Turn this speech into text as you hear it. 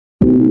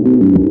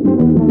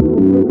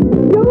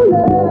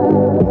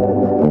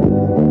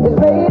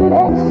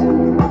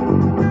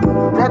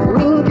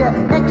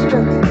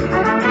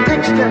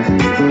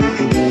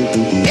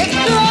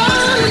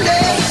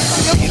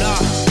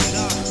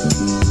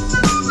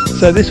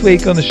So this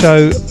week on the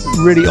show,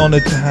 really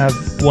honoured to have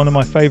one of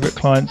my favourite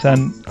clients,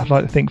 and I'd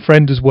like to think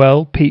friend as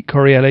well, Pete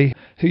Correale,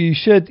 who you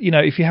should,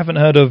 if you haven't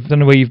heard of, I don't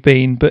know where you've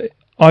been, but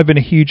I've been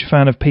a huge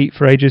fan of Pete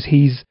for ages.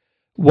 He's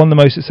one of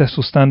the most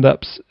successful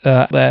stand-ups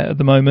there at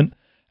the moment,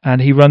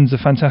 and he runs a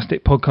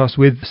fantastic podcast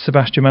with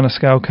Sebastian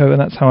Maniscalco, and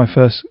that's how I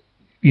first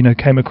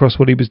came across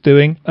what he was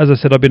doing. As I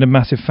said, I've been a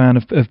massive fan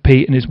of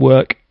Pete and his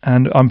work,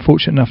 and I'm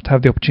fortunate enough to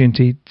have the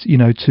opportunity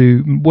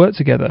to work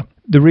together.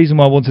 The reason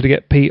why I wanted to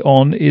get Pete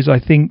on is I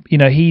think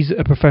he's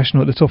a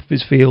professional at the top of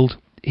his field.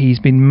 He's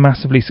been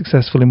massively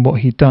successful in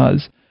what he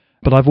does,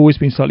 but I've always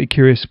been slightly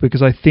curious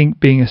because I think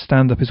being a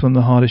stand-up is one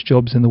of the hardest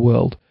jobs in the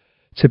world,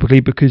 typically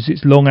because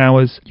it's long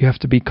hours, you have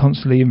to be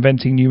constantly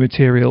inventing new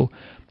material,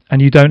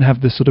 and you don't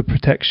have the sort of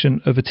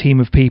protection of a team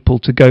of people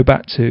to go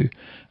back to.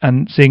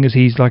 And seeing as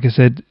he's, like I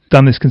said,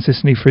 done this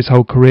consistently for his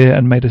whole career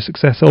and made a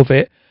success of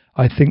it,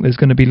 I think there's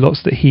going to be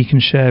lots that he can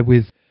share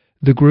with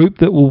the group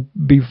that will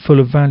be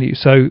full of value.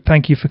 So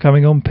thank you for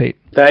coming on, Pete.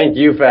 Thank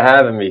you for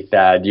having me,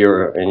 Thad.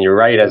 You're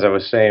right, as I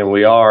was saying,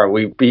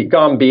 we've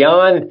gone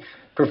beyond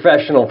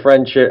professional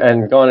friendship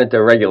and gone into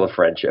regular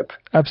friendship.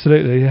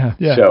 Absolutely, yeah.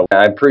 So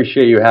I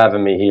appreciate you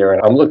having me here,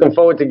 and I'm looking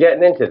forward to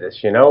getting into this,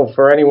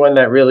 for anyone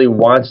that really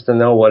wants to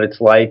know what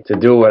it's like to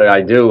do what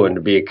I do and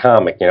to be a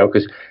comic,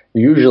 because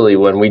usually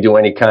when we do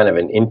any kind of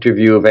an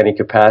interview of any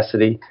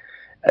capacity,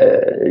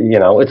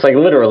 it's like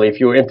literally if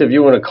you were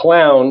interviewing a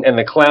clown and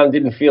the clown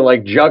didn't feel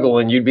like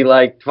juggling, you'd be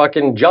like,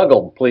 fucking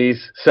juggle,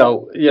 please.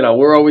 So,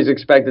 we're always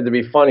expected to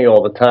be funny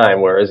all the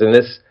time, whereas in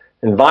this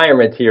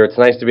environment here, it's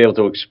nice to be able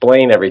to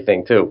explain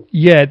everything too.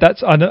 Yeah,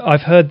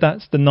 I've heard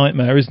that's the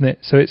nightmare, isn't it?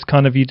 So it's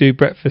kind of, you do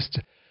breakfast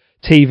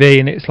TV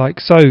and it's like,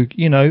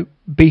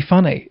 be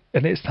funny.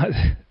 And it's like,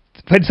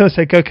 when someone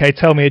says, okay,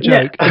 tell me a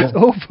joke, it's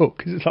awful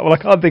because it's like, well, I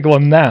can't think of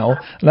one now,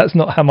 and that's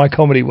not how my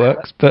comedy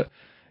works, but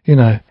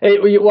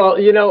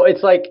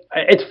it's like,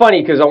 it's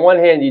funny because on one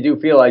hand you do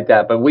feel like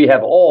that, but we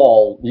have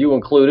all, you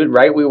included,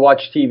 right? We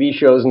watch TV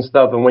shows and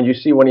stuff, and when you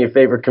see one of your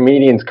favorite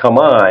comedians come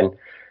on,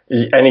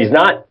 and he's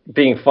not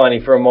being funny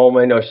for a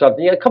moment or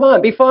something, come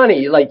on, be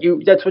funny. Like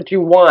that's what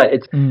you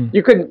want.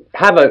 You could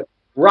have a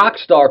rock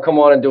star come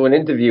on and do an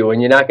interview,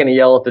 and you're not going to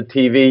yell at the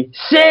TV,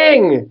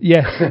 sing!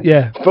 Yes,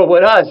 yeah. But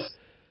with us,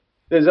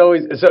 there's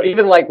always, so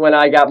even like when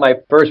I got my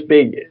first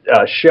big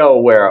show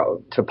where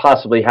to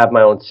possibly have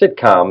my own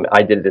sitcom,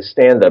 I did this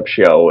stand-up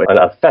show at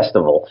a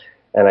festival,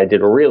 and I did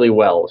really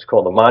well. It's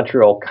called the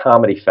Montreal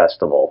Comedy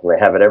Festival, and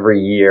they have it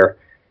every year,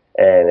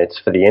 and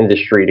it's for the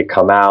industry to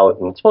come out,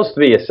 and it's supposed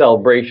to be a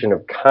celebration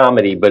of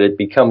comedy, but it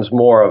becomes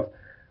more of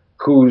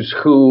who's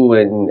who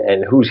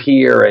and who's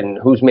here and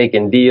who's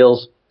making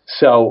deals.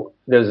 So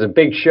there's a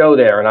big show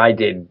there, and I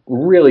did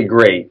really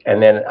great.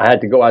 And then I had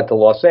to go out to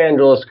Los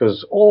Angeles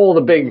because all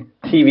the big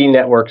TV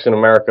networks in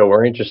America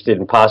were interested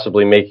in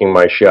possibly making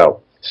my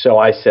show. So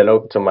I said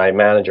to my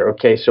manager,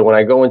 okay, so when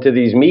I go into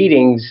these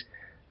meetings,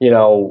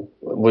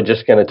 we're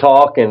just going to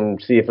talk and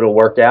see if it'll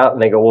work out.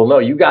 And they go, well, no,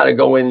 you got to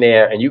go in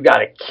there and you got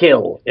to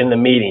kill in the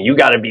meeting. You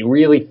got to be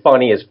really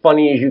funny as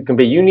you can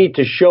be. You need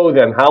to show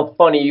them how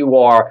funny you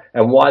are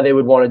and why they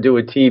would want to do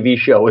a TV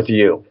show with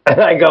you. And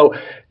I go,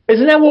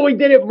 isn't that what we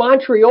did at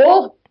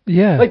Montreal?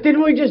 Yeah. Like,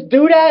 didn't we just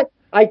do that?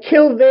 I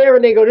killed there,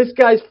 and they go, this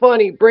guy's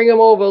funny, bring him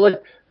over.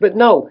 But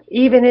no,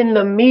 even in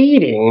the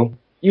meeting,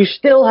 you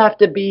still have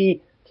to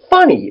be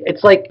funny.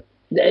 It's like,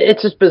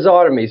 it's just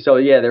bizarre to me. So,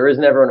 yeah, there is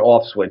never an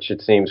off switch,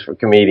 it seems, for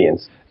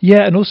comedians.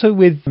 Yeah, and also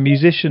with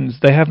musicians,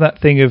 they have that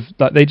thing of,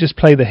 like, they just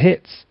play the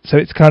hits. So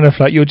it's kind of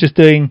like you're just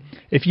doing,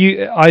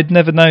 I'd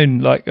never known,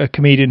 like, a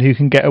comedian who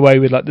can get away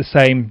with, like, the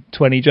same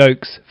 20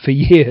 jokes for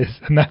years,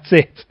 and that's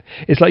it.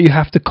 It's like you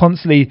have to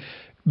constantly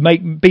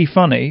be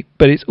funny,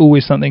 but it's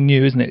always something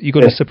new, isn't it? You've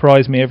got to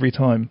surprise me every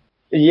time.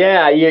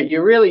 Yeah,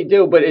 you really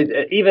do, but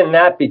even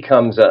that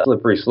becomes a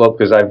slippery slope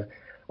because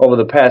over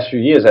the past few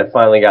years, I've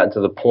finally gotten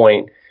to the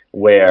point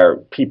where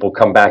people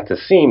come back to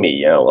see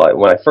me. Like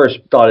when I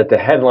first started to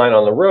headline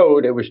on the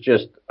road, it was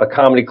just a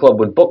comedy club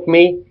would book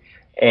me,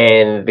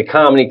 and the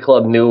comedy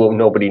club knew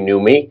nobody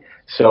knew me.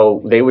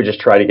 So they would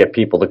just try to get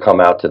people to come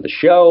out to the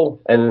show,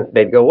 and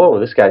they'd go, whoa,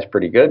 this guy's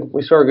pretty good.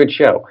 We saw a good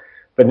show.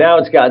 But now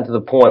it's gotten to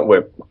the point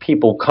where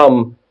people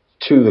come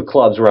to the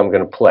clubs where I'm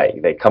going to play.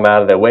 They come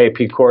out of their way.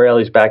 Pete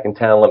Correale's back in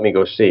town. Let me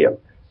go see him.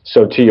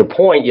 So to your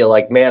point, you're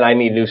like, man, I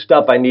need new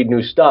stuff.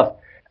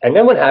 And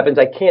then what happens,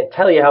 I can't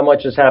tell you how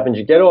much this happens.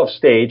 You get off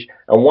stage,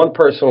 and one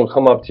person will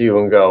come up to you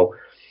and go,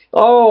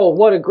 oh,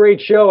 what a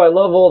great show. I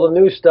love all the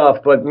new stuff.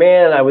 But,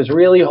 man, I was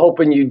really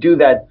hoping you'd do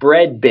that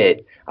bread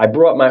bit. I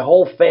brought my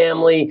whole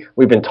family.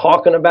 We've been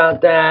talking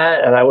about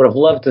that, and I would have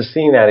loved to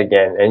see that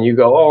again. And you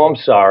go, oh, I'm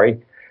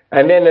sorry.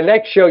 And then the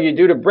next show, you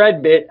do the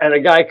bread bit, and a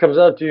guy comes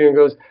up to you and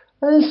goes,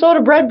 I saw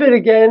the bread bit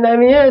again. I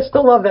mean, yeah, I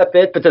still love that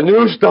bit, but the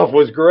new stuff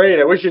was great.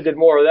 I wish you did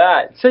more of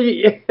that. So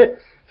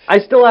I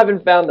still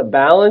haven't found the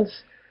balance.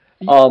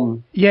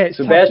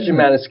 Sebastian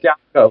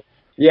Maniscalco.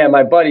 Yeah,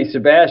 my buddy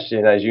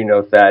Sebastian, as you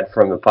know, Thad,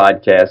 from the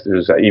podcast,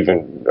 who's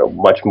even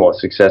much more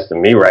success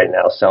than me right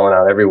now, selling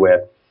out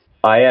everywhere.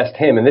 I asked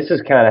him, and this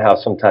is kind of how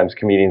sometimes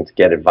comedians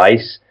get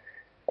advice.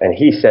 And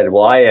he said,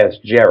 well, I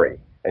asked Jerry.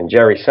 And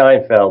Jerry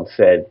Seinfeld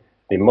said,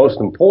 the most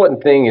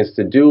important thing is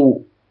to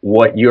do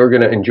what you're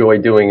going to enjoy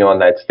doing on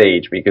that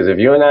stage. Because if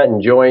you're not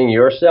enjoying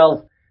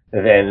yourself,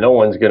 then no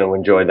one's going to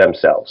enjoy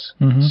themselves.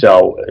 Mm-hmm.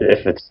 So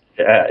if it's,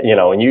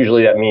 and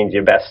usually that means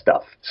your best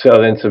stuff.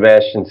 So then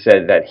Sebastian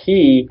said that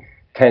he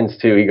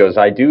goes,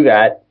 I do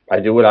that. I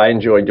do what I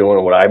enjoy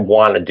doing, what I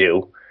want to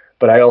do.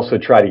 But I also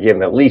try to give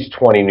him at least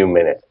 20 new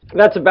minutes.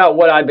 That's about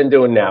what I've been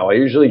doing now. I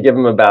usually give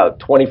him about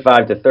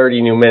 25 to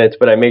 30 new minutes,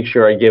 but I make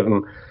sure I give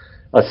him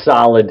a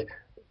solid,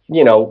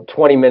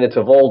 20 minutes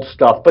of old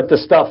stuff, but the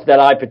stuff that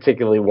I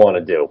particularly want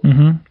to do.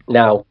 Mm-hmm.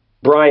 Now,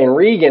 Brian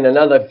Regan,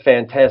 another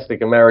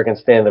fantastic American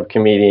stand-up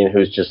comedian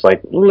who's just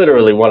like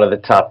literally one of the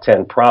top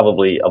 10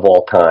 probably of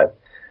all time.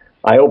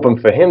 I open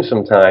for him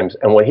sometimes,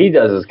 and what he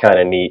does is kind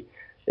of neat,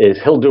 is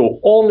he'll do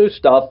all new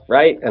stuff,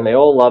 right? And they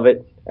all love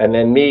it. And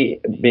then me,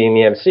 being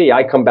the MC,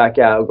 I come back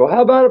out and go,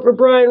 how about it for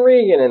Brian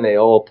Regan? And they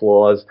all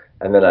applause.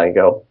 And then I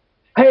go,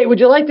 hey, would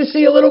you like to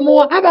see a little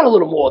more? How about a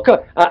little more?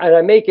 And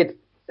I make it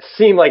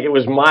seem like it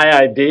was my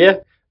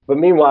idea. But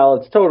meanwhile,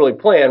 it's totally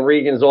planned.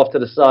 Regan's off to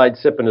the side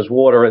sipping his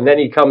water. And then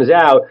he comes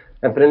out.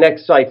 And for the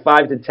next 5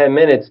 to 10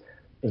 minutes,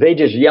 they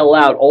just yell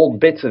out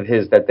old bits of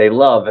his that they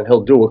love. And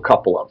he'll do a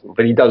couple of them.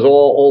 But he does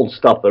all old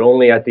stuff, but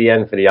only at the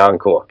end for the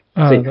encore.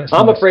 See,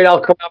 I'm afraid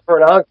I'll come out for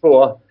an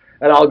encore.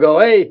 And I'll go,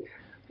 hey,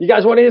 you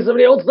guys want to hear some of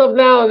the old stuff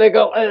now? And they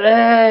go,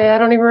 I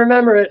don't even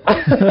remember it.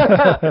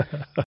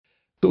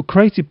 Sort of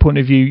creative point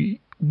of view,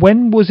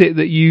 when was it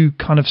that you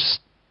kind of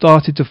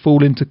started to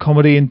fall into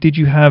comedy? And did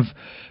you have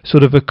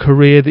sort of a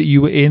career that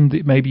you were in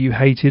that maybe you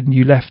hated and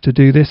you left to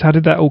do this? How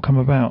did that all come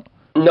about?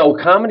 No,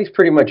 comedy's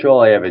pretty much all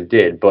I ever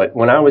did. But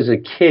when I was a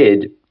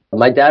kid,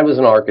 my dad was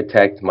an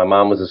architect. My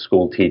mom was a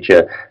school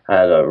teacher. I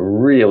had a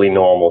really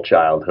normal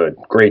childhood,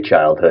 great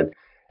childhood.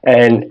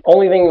 And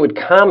only thing with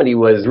comedy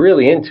was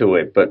really into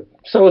it, but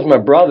so was my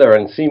brother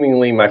and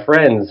seemingly my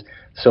friends.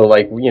 So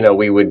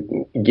we would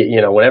get,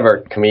 whenever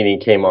a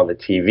comedian came on the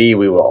TV,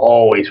 we were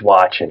always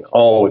watching.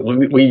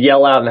 We'd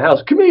yell out in the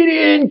house,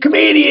 comedian,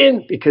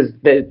 comedian, because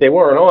they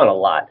weren't on a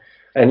lot.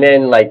 And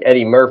then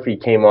Eddie Murphy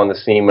came on the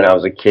scene when I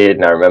was a kid,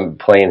 and I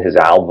remember playing his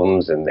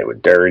albums, and they were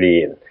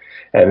dirty.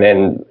 And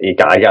then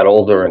I got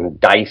older, and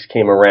Dice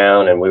came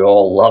around, and we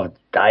all loved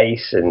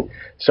Dice. And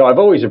so I've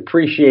always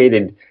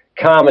appreciated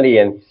comedy,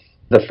 and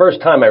the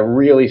first time I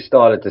really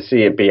started to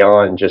see it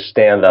beyond just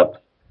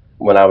stand-up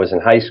when I was in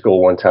high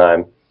school one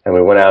time, and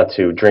we went out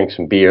to drink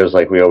some beers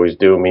like we always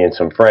do, me and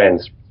some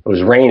friends. It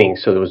was raining,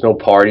 so there was no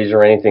parties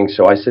or anything,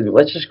 so I said,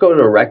 let's just go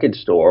to a record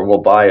store, and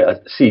we'll buy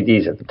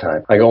CDs at the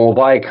time. I go, we'll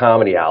buy a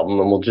comedy album,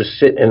 and we'll just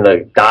sit in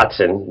the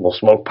Datsun, we'll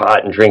smoke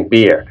pot and drink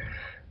beer.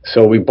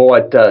 So we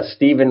bought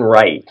Stephen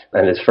Wright,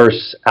 and his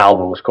first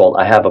album was called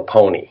I Have a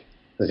Pony.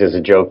 There's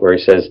a joke where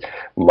he says,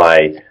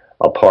 my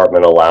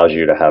apartment allows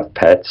you to have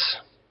pets.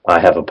 I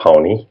have a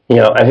pony,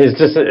 and his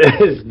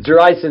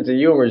dry sense of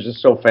humor is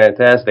just so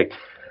fantastic.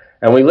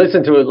 And we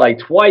listened to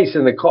it twice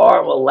in the car,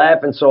 and we're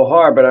laughing so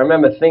hard. But I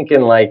remember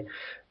thinking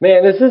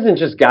man, this isn't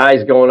just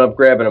guys going up,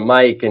 grabbing a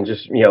mic and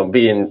just,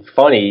 being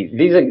funny.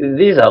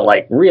 These are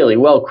really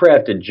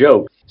well-crafted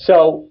jokes.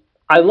 So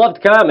I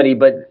loved comedy,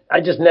 but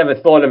I just never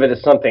thought of it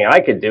as something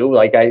I could do.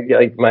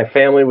 My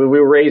family, we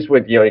were raised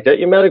with, get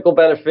your medical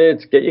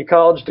benefits, get your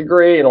college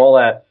degree and all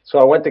that. So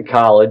I went to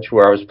college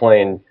where I was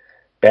playing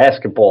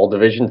basketball,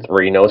 Division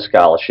III, no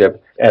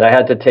scholarship, and I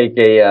had to take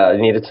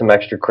needed some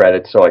extra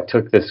credit, so I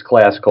took this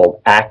class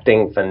called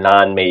Acting for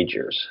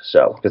Non-Majors.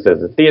 So, because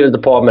there's a theater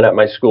department at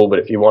my school, but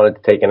if you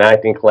wanted to take an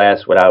acting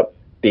class without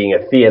being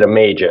a theater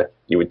major,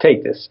 you would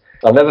take this.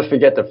 I'll never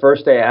forget the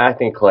first day of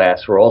acting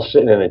class, we're all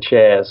sitting in the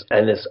chairs,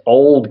 and this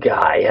old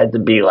guy, had to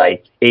be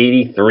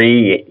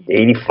 83,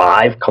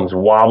 85, comes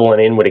wobbling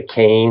in with a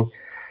cane,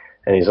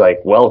 and he's like,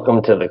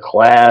 welcome to the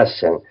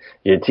class, and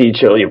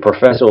your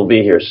professor will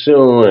be here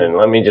soon, and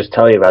let me just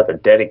tell you about the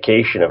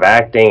dedication of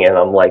acting. And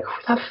I'm like,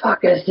 who the fuck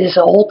is this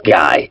old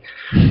guy?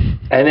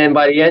 And then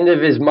by the end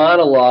of his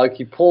monologue,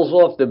 he pulls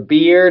off the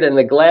beard and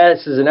the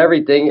glasses and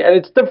everything, and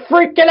it's the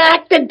freaking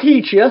acting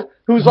teacher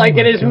who's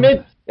in his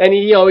mid, and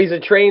he's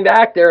a trained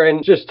actor,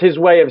 and just his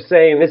way of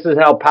saying this is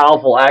how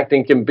powerful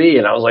acting can be.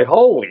 And I was like,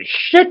 holy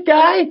shit,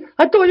 guy!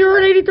 I thought you were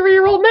an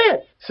 83-year-old man.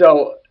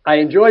 So I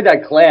enjoyed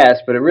that class,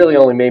 but it really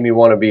only made me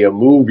want to be a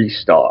movie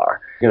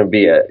star. Going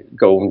to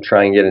go and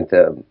try and get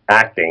into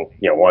acting,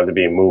 wanted to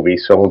be in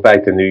movies. So I went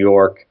back to New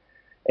York,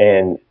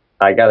 and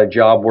I got a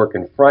job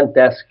working front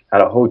desk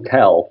at a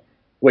hotel,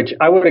 which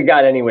I would have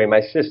got anyway.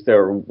 My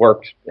sister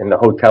works in the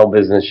hotel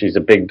business. She's a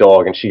big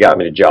dog, and she got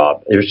me the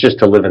job. It was just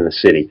to live in the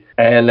city.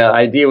 And the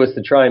idea was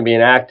to try and be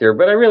an actor,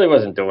 but I really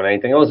wasn't doing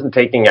anything. I wasn't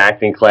taking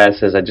acting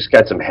classes. I just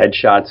got some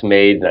headshots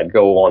made, and I'd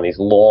go on these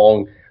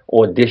long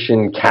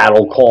audition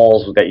cattle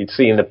calls that you'd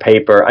see in the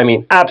paper. I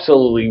mean,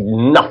 absolutely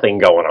nothing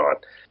going on.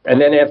 And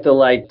then after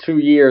 2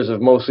 years of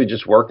mostly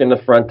just working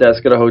the front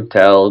desk at a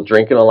hotel,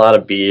 drinking a lot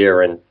of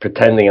beer and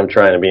pretending I'm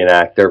trying to be an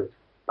actor,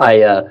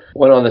 I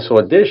went on this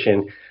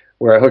audition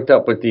where I hooked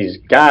up with these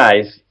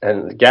guys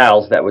and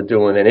gals that were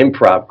doing an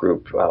improv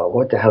group.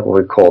 What the hell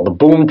were we called? The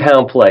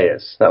Boomtown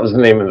Players. That was the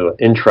name of the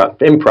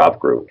improv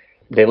group.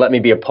 They let me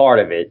be a part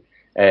of it.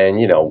 And,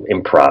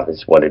 improv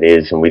is what it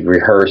is. And we'd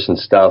rehearse and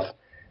stuff.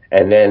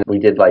 And then we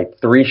did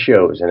like 3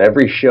 shows. And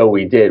every show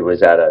we did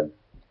was at a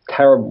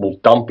terrible,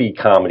 dumpy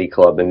comedy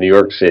club in New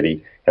York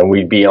City. And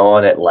we'd be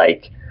on at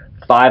like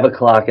 5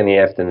 o'clock in the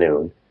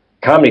afternoon.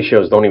 Comedy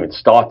shows don't even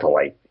start till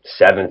like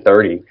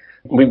 7:30.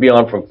 We'd be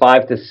on from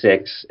 5 to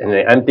 6 in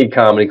an empty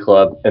comedy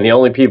club, and the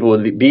only people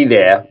who would be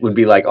there would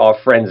be like our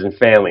friends and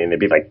family, and there'd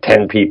be like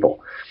 10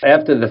 people.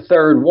 After the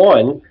third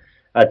one,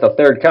 at the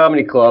third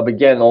comedy club,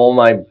 again,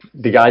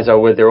 the guys I were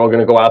with, they're all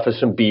going to go out for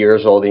some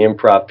beers, all the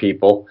improv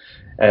people.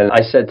 And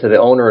I said to the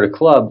owner of the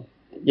club,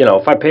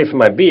 if I pay for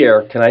my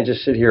beer, can I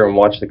just sit here and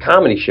watch the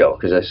comedy show?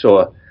 Because I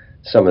saw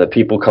some of the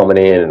people coming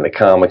in and the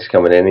comics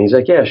coming in. And he's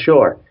like, yeah,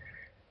 sure.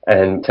 And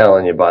I'm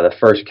telling you, by the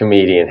first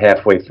comedian,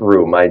 halfway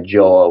through, my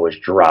jaw was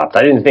dropped.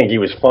 I didn't think he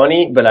was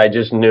funny, but I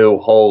just knew,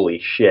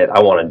 holy shit,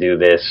 I want to do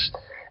this.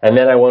 And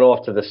then I went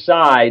off to the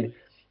side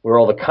where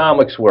all the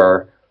comics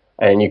were,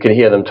 and you could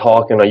hear them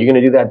talking, are you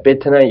going to do that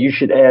bit tonight? You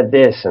should add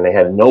this. And they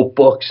had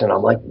notebooks, and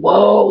I'm like,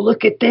 whoa,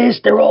 look at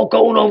this. They're all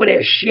going over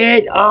their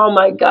shit. Oh,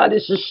 my God,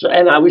 this is...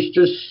 And I was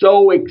just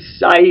so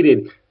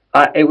excited.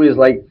 It was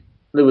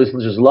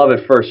just love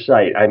at first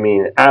sight. I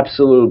mean,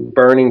 absolute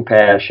burning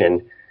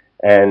passion.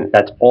 And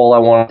that's all I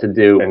wanted to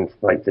do. And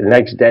like the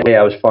next day,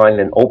 I was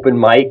finding open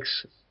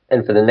mics.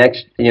 And for the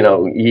next,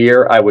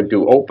 year, I would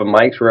do open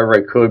mics wherever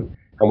I could.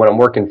 And when I'm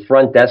working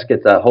front desk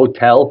at the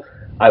hotel,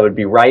 I would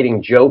be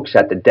writing jokes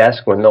at the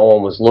desk when no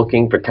one was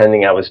looking,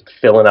 pretending I was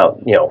filling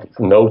out,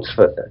 notes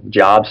for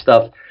job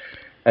stuff.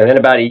 And then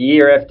about a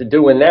year after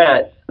doing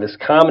that, this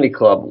comedy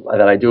club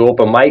that I do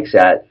open mics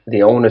at,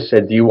 the owner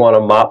said, do you want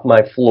to mop my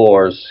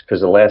floors?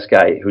 Because the last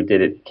guy who did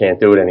it can't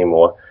do it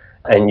anymore.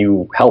 And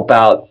you help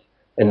out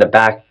in the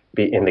back,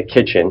 in the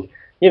kitchen,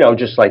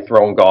 just like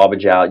throwing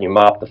garbage out, you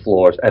mop the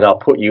floors, and I'll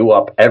put you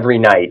up every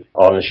night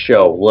on the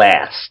show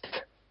last.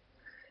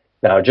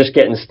 Now, just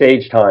getting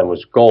stage time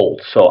was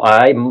gold. So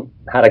I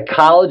had a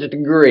college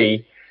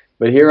degree,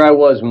 but here I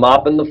was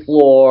mopping the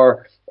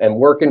floor and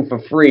working for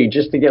free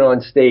just to get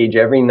on stage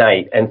every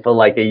night. And for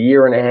like a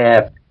year and a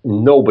half,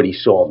 nobody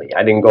saw me.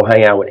 I didn't go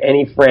hang out with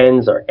any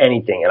friends or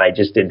anything, and I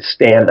just did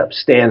stand-up.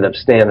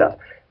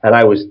 And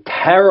I was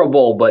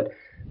terrible, but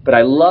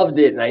I loved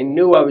it, and I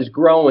knew I was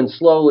growing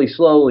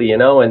slowly,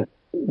 and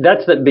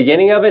that's the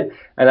beginning of it.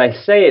 And I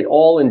say it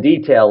all in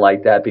detail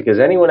like that because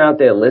anyone out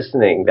there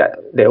listening, that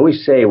they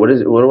always say, what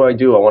do I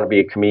do? I want to be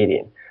a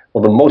comedian.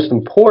 Well, the most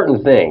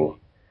important thing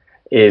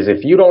is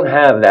if you don't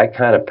have that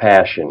kind of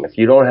passion, if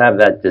you don't have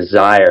that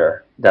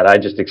desire that I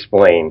just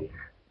explained,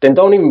 then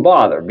don't even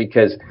bother,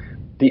 because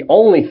the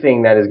only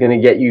thing that is going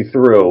to get you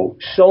through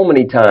so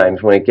many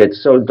times when it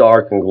gets so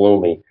dark and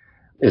gloomy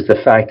is the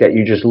fact that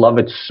you just love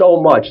it so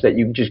much that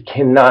you just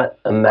cannot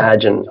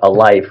imagine a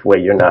life where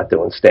you're not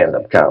doing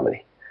stand-up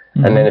comedy.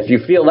 Mm-hmm. And then if you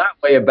feel that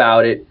way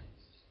about it,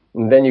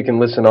 then you can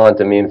listen on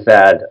to me and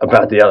Thad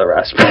about the other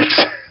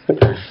aspects.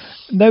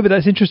 No, but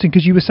that's interesting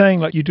because you were saying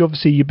like you'd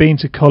been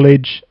to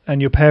college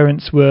and your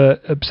parents were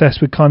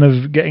obsessed with kind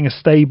of getting a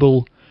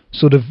stable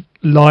sort of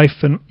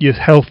life and your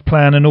health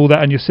plan and all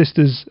that, and your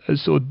sister's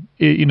sort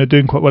of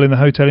doing quite well in the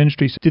hotel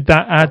industry. So did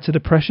that add to the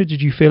pressure?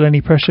 Did you feel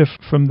any pressure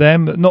from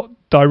them? Not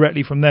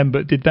directly from them,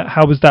 but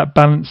how was that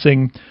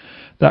balancing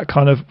that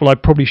kind of, well, I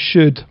probably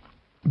should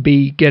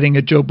be getting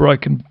a job where I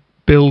can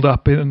build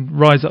up and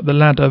rise up the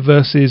ladder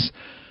versus,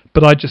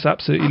 but I just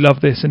absolutely love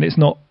this and it's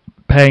not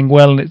paying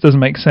well and it doesn't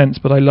make sense,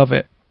 but I love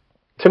it?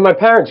 To my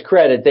parents'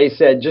 credit, they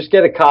said, just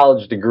get a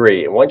college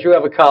degree. And once you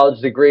have a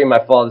college degree, my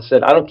father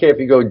said, I don't care if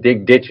you go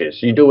dig ditches.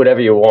 You do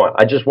whatever you want.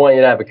 I just want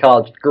you to have a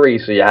college degree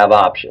so you have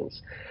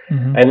options.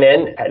 Mm-hmm. And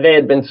then they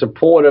had been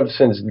supportive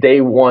since day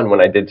one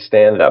when I did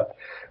stand-up.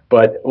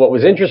 But what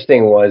was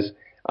interesting was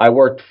I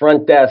worked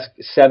front desk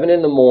 7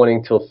 in the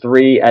morning till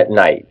 3 at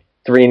night,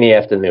 3 in the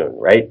afternoon,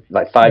 right?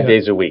 Like 5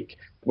 days a week.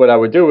 What I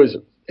would do is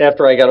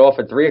after I got off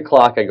at 3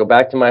 o'clock, I'd go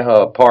back to my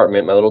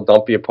apartment, my little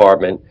dumpy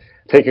apartment,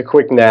 take a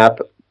quick nap,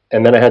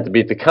 and then I had to be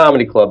at the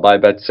comedy club by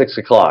about 6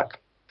 o'clock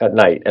at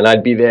night. And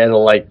I'd be there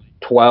till like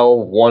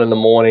 12, 1 in the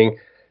morning,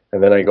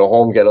 and then I'd go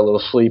home, get a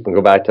little sleep, and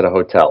go back to the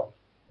hotel.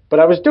 But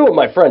I was doing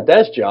my front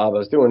desk job. I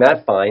was doing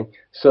that fine.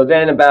 So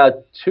then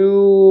about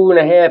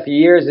 2.5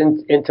 years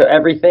into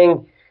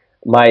everything,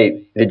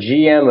 the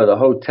GM of the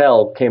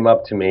hotel came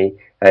up to me,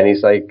 and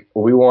he's like,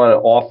 we want to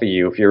offer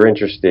you, if you're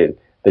interested,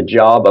 the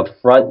job of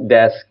front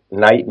desk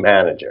night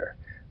manager.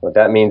 What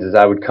that means is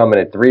I would come in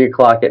at 3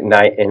 o'clock at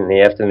night in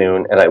the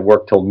afternoon, and I'd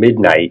work till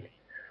midnight,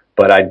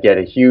 but I'd get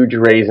a huge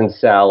raise in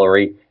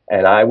salary,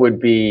 and I would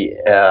be,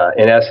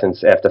 in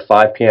essence, after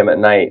 5 p.m. at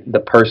night, the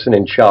person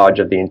in charge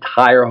of the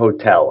entire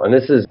hotel. And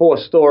this is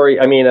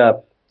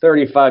a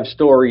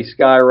 35-story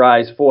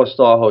sky-rise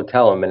 4-star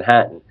hotel in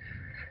Manhattan.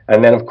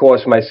 And then, of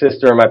course, my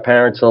sister and my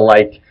parents are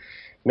like,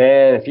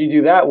 man, if you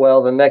do that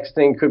well, the next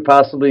thing could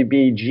possibly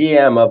be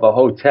GM of a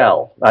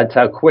hotel. That's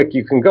how quick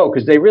you can go,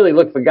 because they really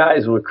look for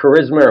guys with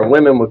charisma and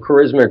women with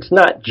charisma. It's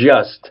not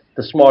just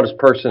the smartest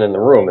person in the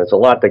room. There's a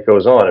lot that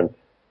goes on in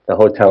the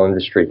hotel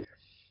industry.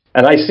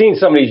 And I've seen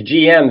some of these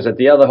GMs at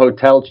the other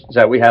hotels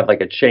that we have,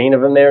 like a chain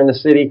of them there in the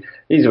city.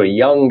 These were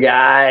young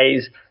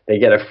guys. They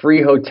get a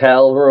free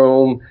hotel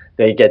room.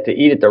 They get to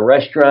eat at the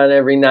restaurant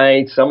every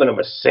night. Some of them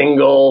are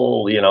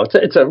single. You know,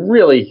 it's a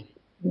really,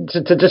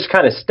 to just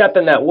kind of step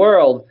in that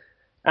world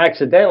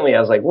accidentally,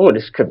 I was like, whoa,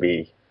 this could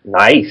be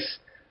nice.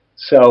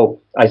 So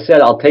I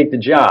said, I'll take the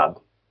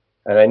job.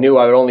 And I knew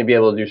I would only be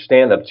able to do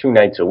stand-up 2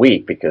 nights a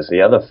week, because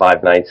the other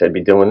 5 nights I'd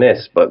be doing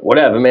this. But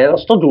whatever, man, I'll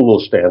still do a little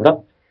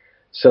stand-up.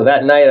 So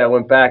that night I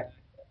went back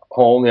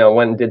home,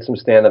 went and did some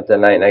stand-up that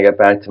night, and I got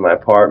back to my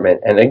apartment.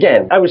 And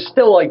again, I was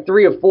still like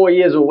 3 or 4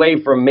 years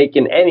away from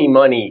making any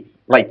money,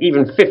 like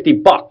even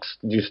 $50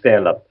 to do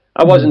stand-up.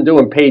 I wasn't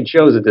doing paid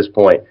shows at this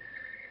point.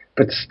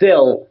 But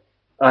still,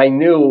 I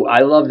knew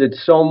I loved it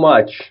so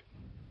much.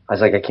 I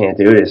was like, I can't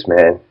do this,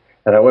 man.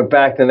 And I went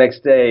back the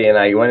next day, and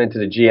I went into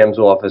the GM's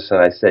office, and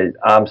I said,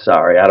 I'm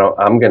sorry,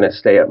 I'm going to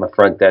stay at my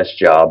front desk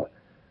job,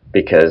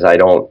 because I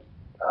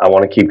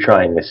want to keep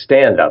trying this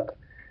stand-up.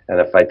 And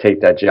if I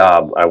take that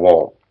job, I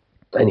won't.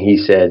 And he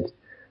said,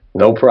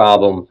 no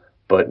problem,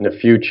 but in the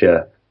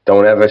future,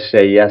 don't ever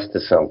say yes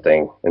to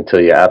something until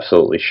you're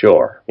absolutely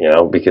sure,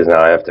 because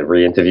now I have to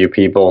re-interview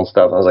people and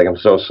stuff. I was like, I'm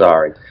so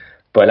sorry.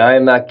 But I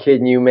am not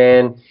kidding you,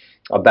 man.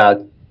 About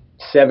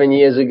 7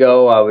 years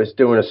ago, I was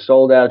doing a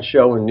sold-out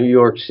show in New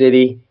York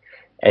City,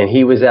 and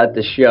he was at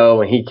the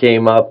show, and he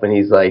came up, and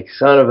he's like,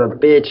 son of a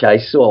bitch, I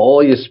saw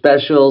all your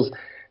specials.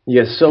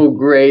 You're so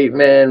great,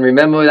 man.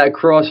 Remember that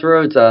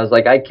Crossroads? I was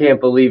like, I can't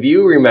believe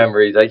you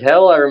remember. He's like,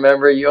 hell, I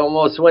remember. You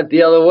almost went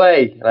the other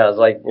way. And I was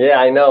like, yeah,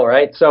 I know,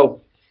 right?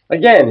 So,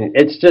 again,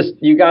 it's just,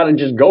 you got to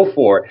just go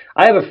for it.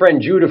 I have a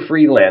friend, Judah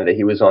Friedlander.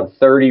 He was on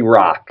 30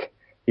 Rock.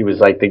 He was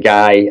like the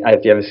guy,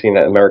 if you ever seen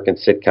that American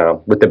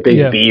sitcom, with the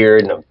big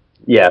beard.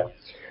 Yeah.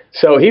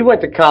 So he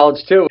went to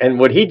college, too. And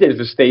what he did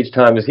for stage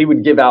time is he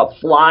would give out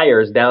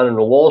flyers down in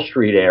the Wall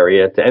Street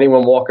area to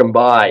anyone walking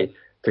by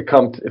to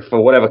come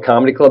for whatever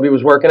comedy club he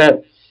was working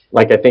at.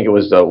 Like, I think it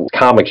was a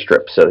comic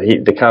strip. So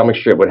the comic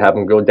strip would have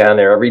him go down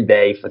there every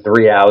day for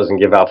 3 hours and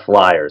give out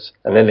flyers.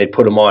 And then they'd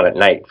put them on at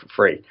night for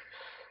free.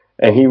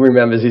 And he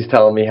remembers, he's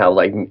telling me how,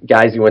 like,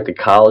 guys he went to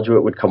college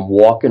with would come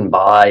walking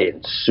by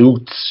in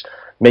suits,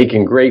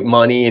 making great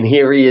money. And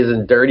here he is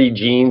in dirty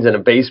jeans and a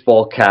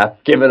baseball cap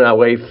giving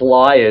away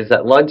flyers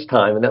at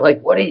lunchtime. And they're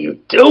like, what are you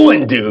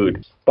doing,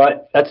 dude?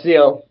 But that's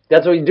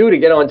what you do to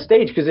get on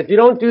stage. Because if you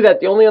don't do that,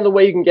 the only other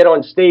way you can get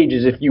on stage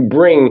is if you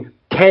bring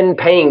 10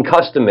 paying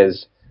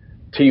customers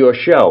to your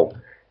show.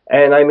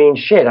 And I mean,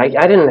 shit, I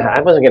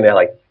wasn't going to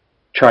like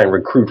try and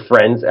recruit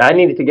friends. I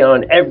needed to get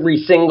on every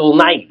single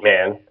night,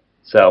 man.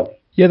 So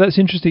yeah, that's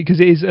interesting, because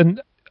it is,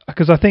 and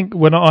because I think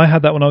when I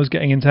had that when I was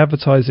getting into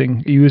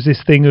advertising, it was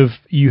this thing of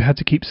you had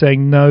to keep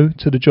saying no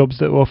to the jobs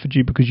that were offered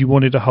you because you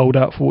wanted to hold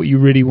out for what you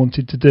really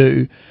wanted to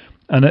do.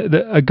 And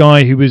a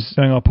guy who was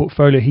doing our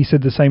portfolio, he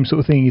said the same sort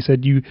of thing. He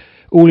said,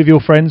 all of your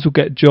friends will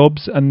get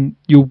jobs and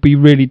you'll be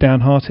really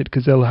downhearted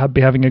because they'll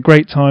be having a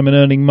great time and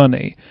earning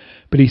money.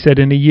 But he said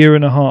in a year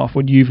and a half,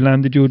 when you've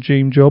landed your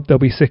dream job, they'll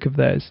be sick of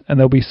theirs and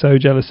they'll be so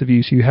jealous of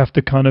you. So you have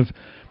to kind of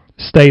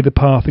stay the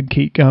path and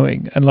keep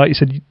going. And like you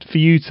said, for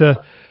you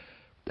to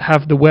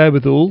have the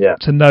wherewithal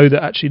to know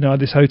that actually, no,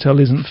 this hotel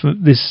isn't for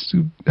this,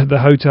 the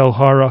hotel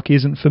hierarchy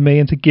isn't for me,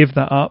 and to give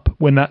that up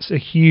when that's a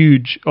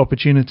huge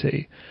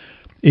opportunity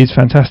is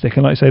fantastic.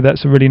 And like I say,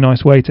 that's a really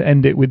nice way to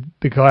end it, with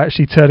the guy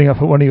actually turning up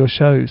at one of your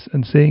shows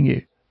and seeing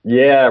you.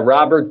 Yeah,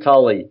 Robert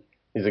Tully.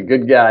 He's a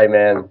good guy,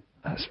 man.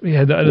 That's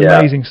an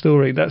amazing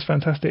story. That's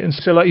fantastic. And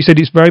so like you said,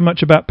 it's very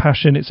much about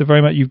passion. It's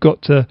very much, you've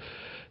got to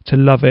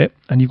love it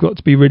and you've got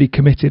to be really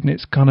committed, and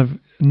it's kind of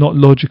not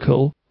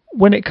logical.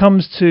 When it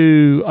comes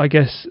to, I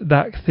guess,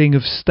 that thing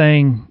of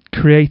staying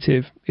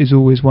creative is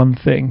always one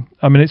thing.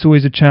 I mean, it's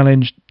always a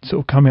challenge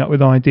sort of coming up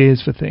with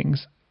ideas for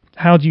things.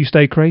 How do you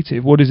stay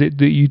creative? What is it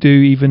that you do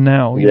even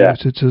now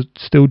to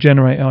still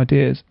generate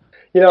ideas?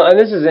 And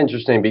this is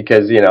interesting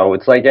because,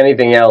 it's like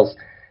anything else.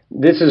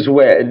 This is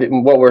where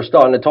what we're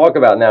starting to talk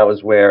about now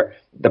is where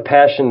the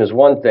passion is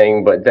one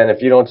thing, but then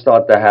if you don't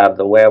start to have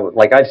the wherewithal,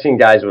 like I've seen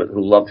guys who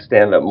love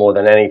stand-up more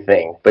than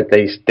anything, but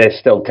they're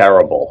still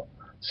terrible.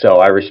 So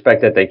I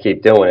respect that they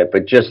keep doing it,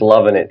 but just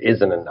loving it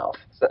isn't enough.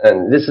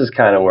 And this is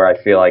kind of where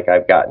I feel like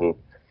I've gotten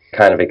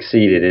kind of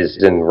exceeded, is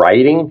in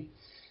writing.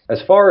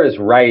 As far as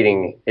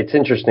writing, it's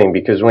interesting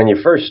because when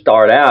you first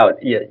start out,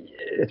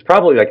 it's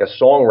probably like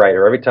a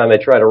songwriter. Every time they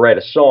try to write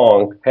a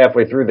song,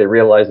 halfway through they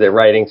realize they're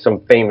writing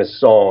some famous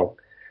song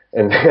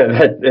in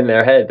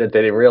their head that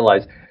they didn't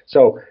realize.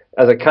 So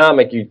as a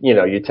comic,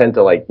 you tend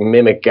to like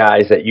mimic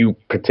guys that you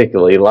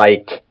particularly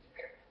like.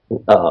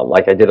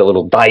 Like I did a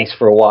little Dice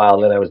for a while,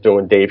 and then I was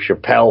doing Dave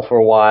Chappelle for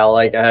a while.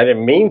 Like I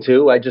didn't mean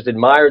to. I just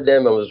admired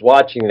them and was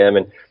watching them,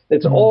 and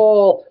it's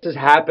all just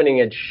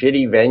happening at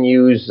shitty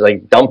venues,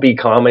 like dumpy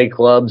comedy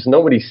clubs.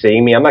 Nobody's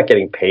seeing me. I'm not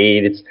getting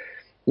paid.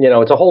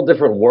 it's a whole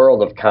different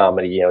world of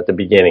comedy, at the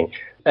beginning.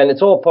 And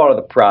it's all part of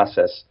the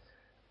process.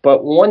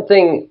 But one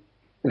thing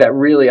that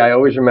really I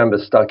always remember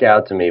stuck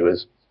out to me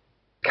was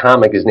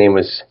comic. His name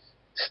was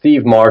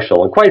Steve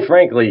Marshall. And quite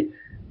frankly,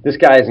 this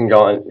guy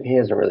he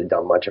hasn't really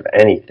done much of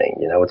anything.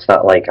 It's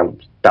not like I'm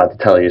about to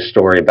tell you a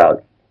story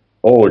about,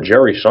 oh,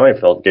 Jerry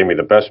Seinfeld gave me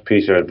the best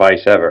piece of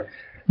advice ever.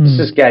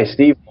 This guy,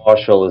 Steve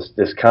Marshall, is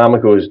this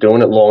comic who was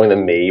doing it longer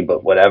than me,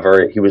 but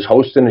whatever. He was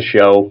hosting a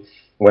show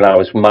when I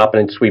was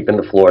mopping and sweeping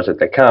the floors at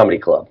the comedy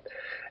club.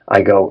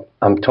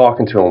 I'm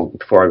talking to him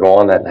before I go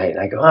on that night, and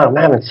I go, oh,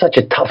 man, it's such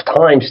a tough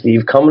time,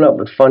 Steve, coming up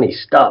with funny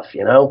stuff,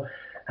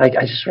 I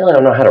just really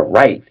don't know how to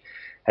write.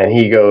 And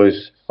he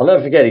goes, I'll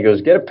never forget, he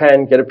goes, get a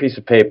pen, get a piece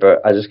of paper.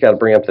 I just got to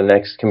bring up the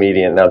next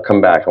comedian, and I'll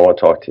come back. I want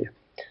to talk to you.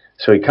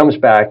 So he comes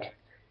back,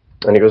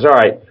 and he goes, all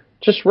right,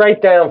 just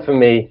write down for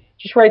me.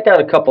 Just write down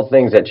a couple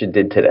things that you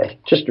did today.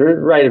 Just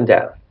write them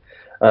down.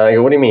 I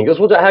go, what do you mean? He goes,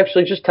 well,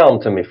 actually, just tell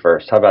them to me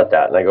first. How about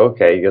that? And I go,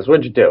 okay. He goes,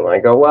 what'd you do? And I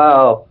go,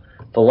 well,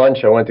 for lunch,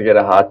 I went to get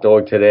a hot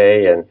dog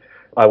today, and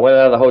I went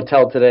out of the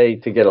hotel today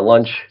to get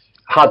a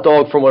hot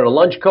dog from one of the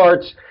lunch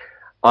carts.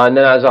 And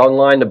then I was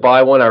online to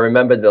buy one. I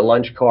remembered the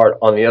lunch cart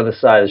on the other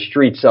side of the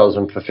street sells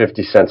them for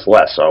 50 cents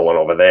less. So I went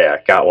over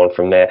there, got one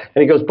from there.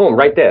 And he goes, boom,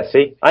 right there.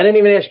 See, I didn't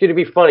even ask you to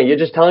be funny. You're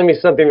just telling me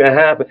something that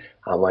happened.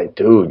 I'm like,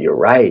 dude, you're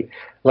right.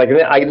 Like,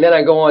 then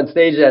I go on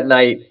stage that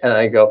night and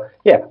I go,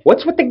 yeah,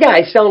 what's with the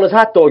guy selling his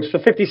hot dogs for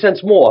 50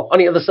 cents more on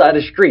the other side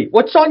of the street?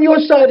 What's on your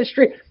side of the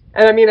street?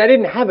 And I mean, I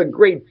didn't have a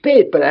great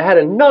bit, but I had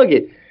a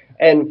nugget.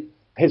 And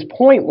his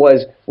point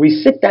was, we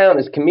sit down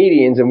as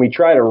comedians and we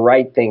try to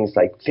write things,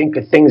 like think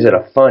of things that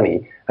are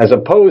funny, as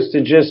opposed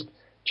to just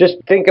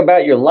think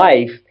about your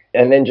life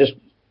and then just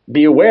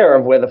be aware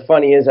of where the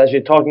funny is as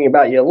you're talking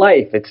about your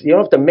life. You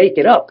don't have to make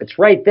it up. It's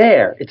right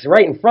there. It's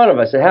right in front of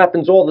us. It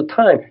happens all the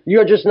time.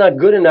 You're just not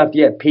good enough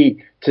yet,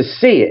 Pete, to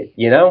see it,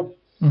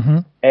 Mm-hmm.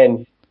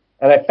 And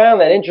I found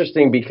that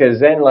interesting because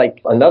then,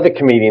 like, another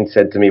comedian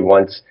said to me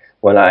once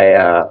when I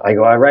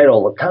write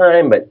all the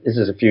time, but this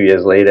is a few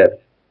years later,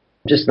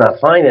 just not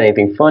finding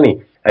anything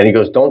funny. And he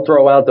goes, don't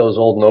throw out those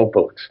old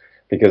notebooks,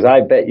 because I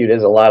bet you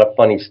there's a lot of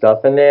funny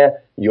stuff in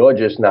there. You're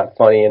just not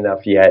funny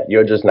enough yet.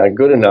 You're just not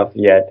good enough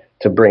yet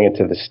to bring it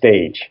to the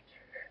stage.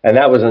 And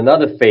that was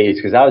another phase,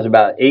 because I was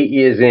about 8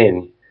 years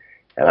in,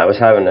 and I was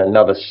having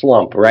another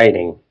slump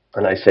writing.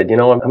 And I said, you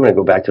know what, I'm going to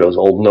go back to those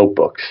old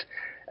notebooks.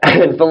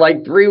 And for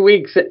like 3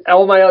 weeks,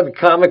 all my other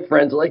comic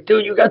friends are like,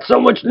 dude, you got so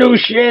much new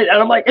shit. And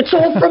I'm like, it's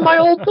all from my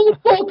old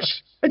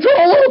notebooks. It's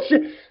all old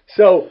shit.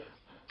 So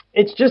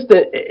it's just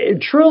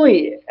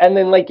truly, and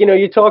then, like,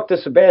 you talk to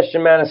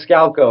Sebastian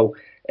Maniscalco,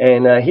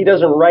 and he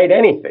doesn't write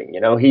anything.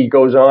 He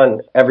goes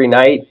on every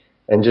night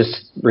and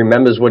just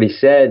remembers what he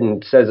said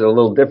and says it a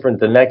little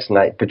different the next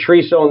night.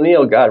 Patrice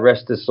O'Neal, God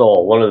rest his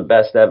soul, one of the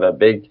best ever,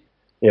 big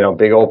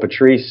old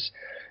Patrice.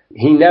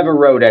 He never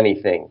wrote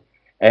anything.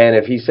 And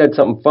if he said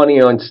something funny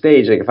on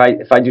stage, like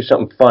if I do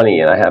something funny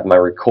and I have my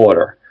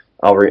recorder,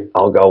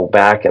 I'll go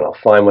back and I'll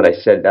find what I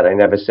said that I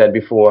never said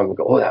before and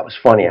go, oh, that was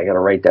funny. I got to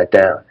write that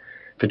down.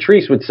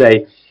 Patrice would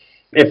say,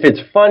 if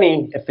it's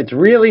funny, if it's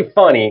really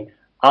funny,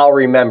 I'll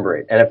remember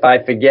it. And if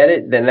I forget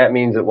it, then that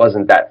means it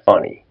wasn't that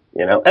funny,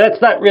 And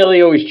that's not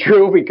really always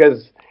true,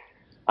 because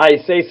I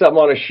say something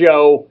on a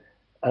show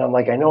and I'm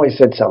like, I know I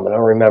said something, I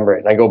don't remember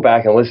it. And I go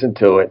back and listen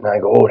to it and I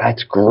go, oh,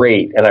 that's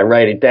great. And I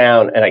write it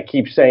down and I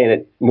keep saying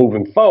it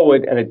moving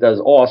forward and it does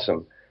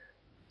awesome.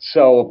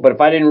 So, but if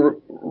I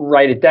didn't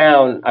write it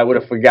down, I would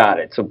have forgot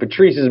it. So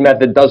Patrice's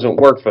method doesn't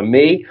work for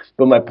me.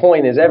 But my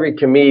point is, every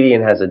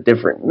comedian has a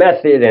different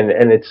method,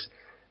 and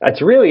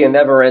it's really a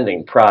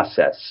never-ending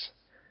process.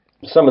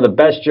 Some of the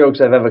best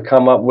jokes I've ever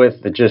come up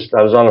with,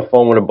 I was on the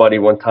phone with a buddy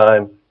one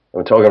time.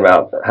 We're talking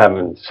about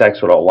having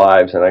sex with our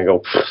wives, and I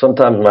go,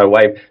 sometimes my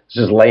wife is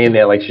just laying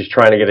there like she's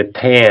trying to get a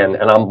tan,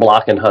 and I'm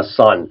blocking her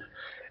sun.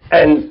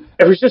 And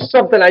it was just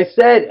something I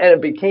said, and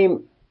it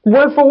became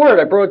word for word.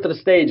 I brought it to the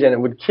stage, and it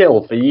would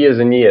kill for years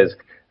and years.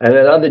 And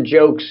then other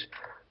jokes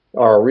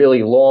are a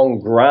really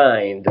long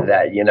grind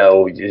that,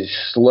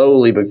 just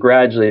slowly but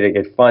gradually they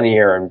get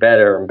funnier and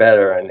better and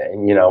better.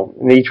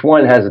 And each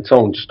one has its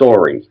own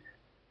story.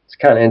 It's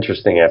kind of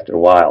interesting after a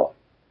while.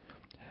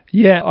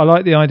 Yeah, I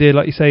like the idea,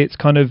 like you say, it's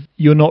kind of,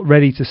 you're not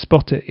ready to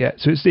spot it yet.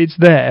 So it's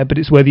there, but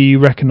it's whether you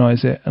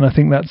recognise it. And I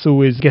think that's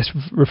always, I guess,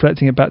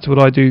 reflecting it back to what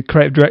I do,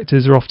 creative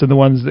directors are often the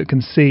ones that can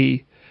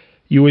see.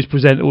 You always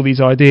present all these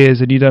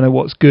ideas and you don't know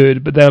what's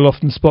good, but they'll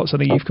often spot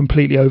something you've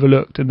completely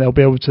overlooked, and they'll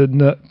be able to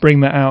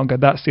bring that out and go,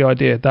 that's the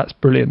idea, that's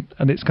brilliant.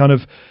 And it's kind of,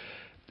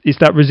 it's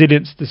that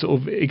resilience to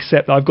sort of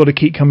accept that I've got to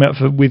keep coming up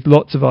with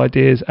lots of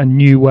ideas and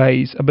new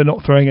ways, but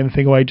not throwing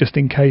anything away just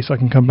in case I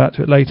can come back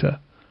to it later.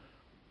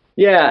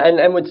 Yeah,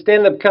 and with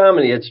stand-up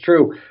comedy, it's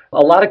true. A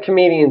lot of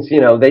comedians,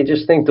 they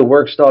just think the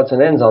work starts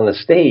and ends on the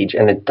stage,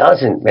 and it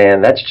doesn't,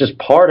 man. That's just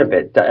part of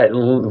it.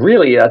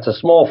 Really, that's a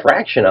small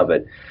fraction of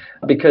it,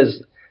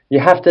 because you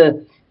have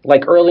to,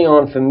 like, early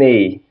on for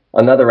me,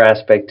 another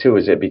aspect too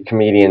is there'd be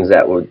comedians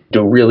that would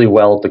do really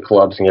well at the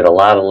clubs and get a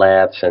lot of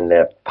laughs and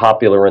they're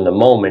popular in the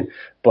moment,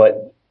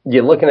 but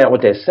you're looking at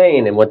what they're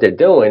saying and what they're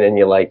doing, and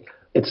you're like,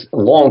 it's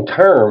long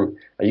term.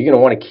 Are you going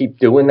to want to keep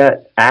doing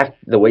that act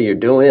the way you're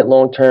doing it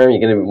long term? You're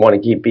going to want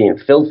to keep being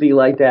filthy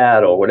like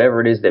that, or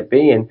whatever it is they're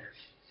being.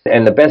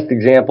 And the best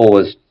example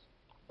was,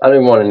 I don't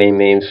even want to name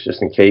names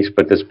just in case,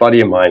 but this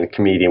buddy of mine, a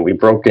comedian, we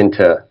broke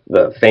into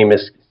the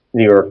famous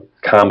New York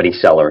Comedy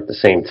Cellar at the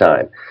same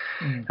time.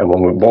 And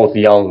when we were both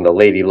young, the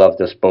lady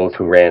loved us both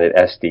who ran it,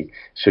 Esty.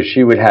 So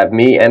she would have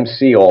me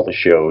MC all the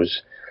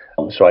shows.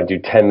 So I'd do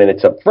 10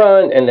 minutes up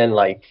front and then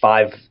like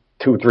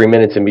 2 or 3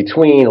 minutes in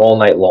between all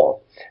night long.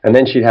 And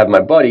then she'd have my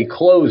buddy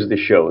close the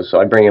shows. So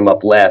I'd bring him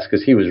up last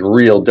because he was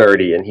real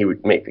dirty and he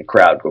would make the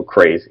crowd go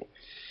crazy.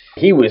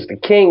 He was the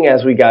king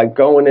as we got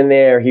going in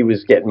there. He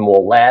was getting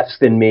more laughs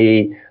than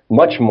me,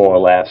 much more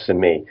laughs than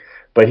me.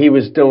 But he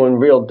was doing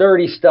real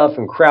dirty stuff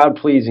and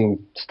crowd-pleasing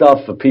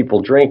stuff for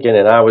people drinking.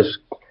 And I was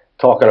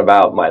talking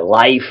about my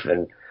life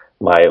and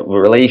my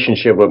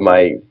relationship with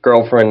my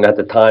girlfriend at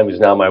the time, who's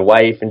now my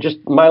wife, and just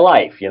my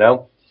life, you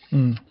know?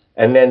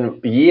 And then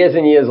years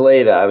and years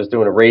later, I was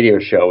doing a radio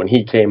show, and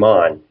he came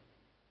on.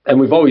 And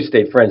we've always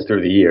stayed friends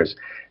through the years.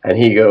 And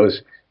he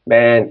goes,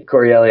 man,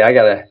 Corielli,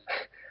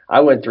 I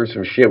went through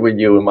some shit with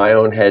you in my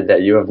own head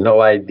that you have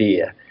no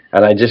idea.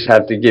 And I just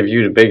have to give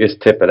you the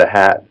biggest tip of the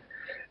hat.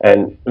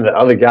 And the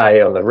other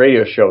guy on the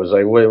radio show was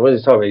like, what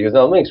is he talking about? He goes,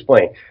 no, let me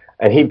explain.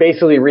 And he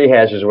basically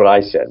rehashes what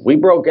I said. We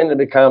broke into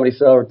the Comedy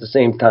Cellar at the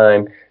same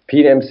time.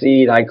 Pete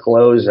MC'd, I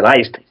closed, and I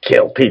used to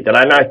kill Pete. Did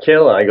I not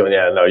kill? And I go,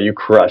 yeah, no, you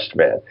crushed,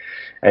 man.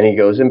 And he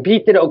goes, and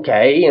Pete did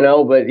okay, you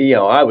know, but, you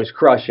know, I was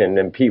crushing,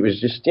 and Pete was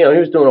just, you know, he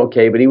was doing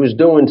okay, but he was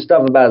doing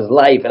stuff about his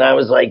life, and I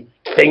was, like,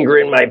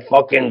 fingering my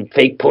fucking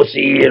fake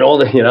pussy and all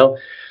the, you know.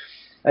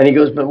 And he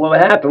goes, but what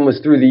happened was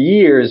through the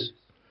years,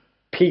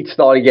 Pete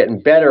started getting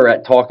better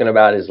at talking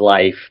about his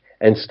life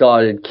and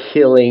started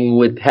killing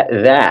with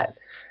that.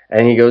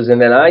 And he goes,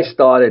 and then I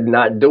started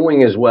not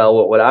doing as well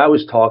with what I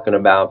was talking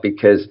about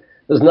because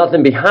there's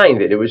nothing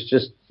behind it. It was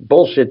just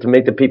bullshit to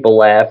make the people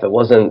laugh. It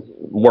wasn't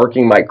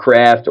working my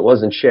craft. It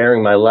wasn't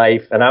sharing my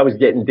life. And I was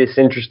getting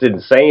disinterested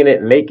in saying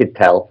it, and they could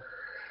tell.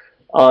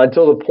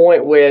 Until the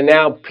point where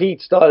now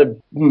Pete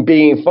started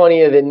being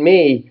funnier than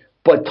me,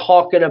 but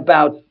talking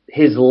about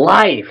his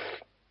life.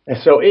 And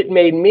so it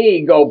made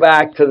me go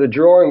back to the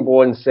drawing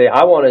board and say,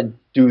 I want to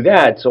do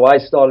that. So I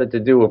started to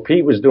do what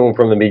Pete was doing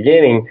from the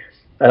beginning.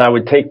 And I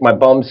would take my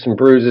bumps and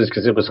bruises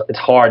because it's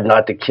hard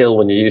not to kill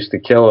when you're used to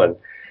killing.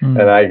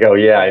 And I go,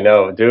 yeah, I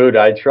know, dude.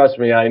 Trust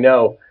me, I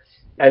know.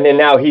 And then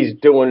now he's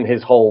doing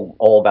his whole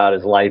all about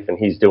his life, and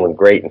he's doing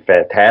great and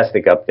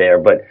fantastic up there.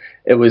 But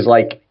it was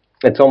like,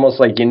 it's almost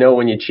like, you know,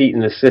 when you cheat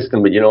in the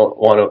system, but you don't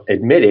want to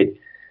admit it.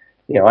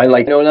 You know, I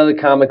know another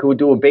comic who would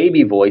do a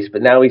baby voice,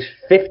 but now he's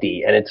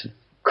 50 and it's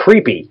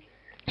creepy.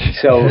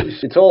 So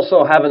it's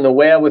also having the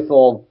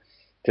wherewithal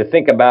to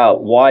think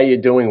about why you're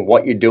doing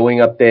what you're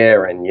doing up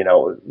there, and, you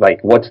know,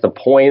 like, what's the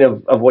point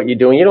of what you're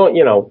doing? You don't,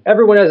 you know,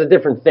 everyone has a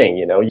different thing,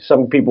 you know.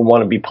 Some people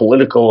want to be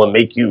political and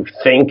make you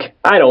think.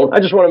 I don't. I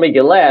just want to make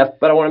you laugh,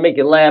 but I want to make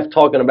you laugh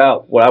talking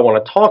about what I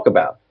want to talk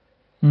about.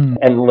 And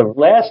the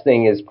last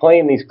thing is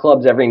playing these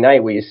clubs every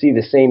night where you see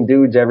the same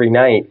dudes every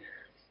night.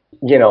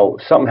 You know,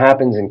 something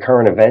happens in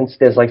current events,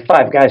 there's like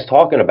 5 guys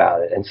talking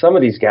about it. And some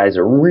of these guys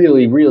are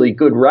really, really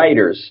good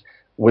writers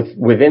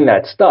within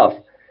that stuff.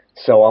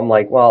 So I'm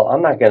like, well,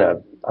 I'm not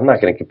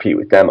gonna compete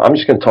with them. I'm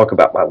just gonna talk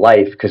about my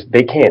life because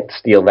they can't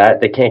steal that.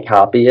 They can't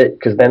copy it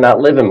because they're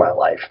not living my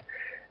life.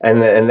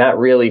 And that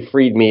really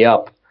freed me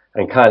up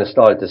and kind of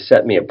started to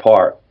set me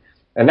apart.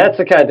 And that's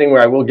the kind of thing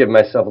where I will give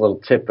myself a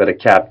little tip of the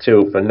cap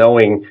too, for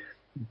knowing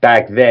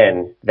back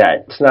then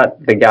that it's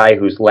not the guy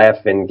who's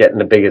laughing, getting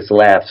the biggest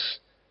laughs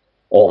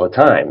all the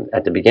time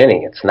at the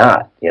beginning. It's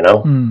not, you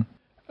know.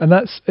 And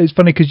it's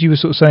funny because you were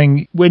sort of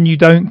saying when you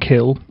don't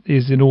kill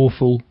is an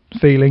awful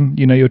feeling.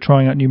 You know, you're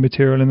trying out new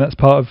material, and that's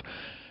part of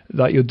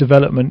like your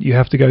development. You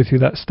have to go through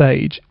that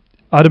stage.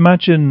 I'd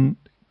imagine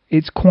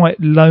it's quite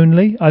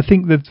lonely. I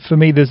think that for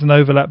me, there's an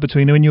overlap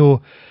between when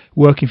you're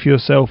working for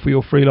yourself or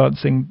you're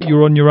freelancing,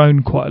 you're on your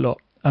own quite a lot.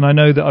 And I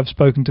know that I've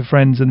spoken to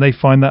friends and they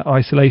find that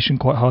isolation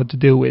quite hard to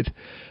deal with,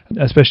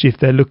 especially if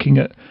they're looking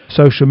at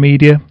social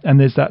media and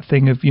there's that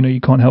thing of, you know,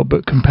 you can't help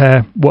but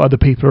compare what other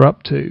people are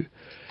up to.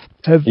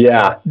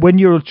 When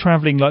you're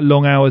traveling like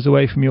long hours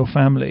away from your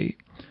family,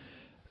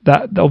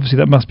 that obviously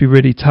that must be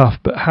really tough,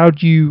 but how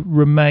do you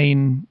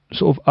remain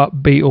sort of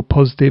upbeat or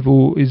positive,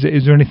 or is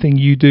there anything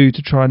you do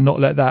to try and not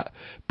let that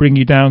bring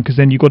you down? Because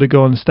then you've got to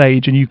go on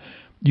stage and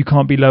you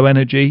can't be low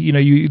energy. You know,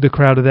 the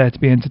crowd are there to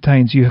be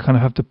entertained, so you kind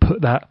of have to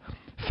put that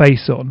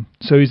face on.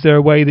 So is there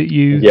a way that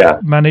you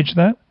manage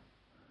that?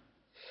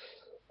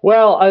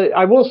 Well,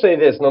 I will say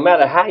this, no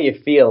matter how you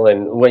feel,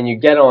 and when you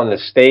get on the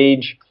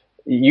stage,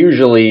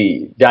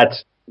 usually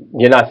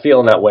you're not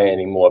feeling that way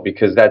anymore,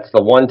 because that's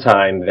the one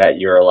time that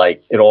you're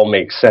like, it all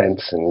makes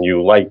sense and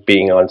you like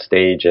being on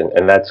stage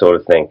and that sort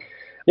of thing.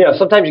 You know,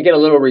 sometimes you get a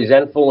little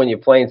resentful when you're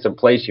playing some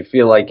place you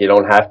feel like you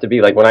don't have to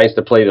be. Like when I used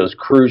to play those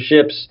cruise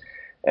ships,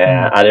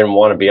 and I didn't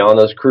want to be on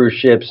those cruise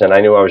ships, and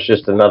I knew I was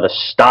just another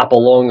stop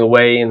along the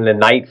way in the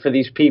night for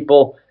these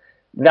people.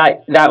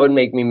 that would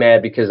make me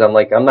mad because I'm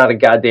like, I'm not a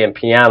goddamn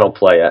piano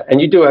player.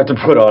 And you do have to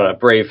put on a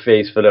brave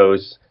face for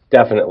those,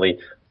 definitely.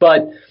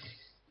 But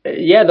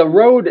yeah, the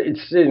road,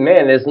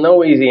 man, there's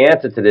no easy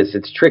answer to this.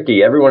 It's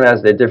tricky. Everyone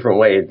has their different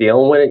way of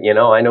dealing with it.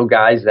 I know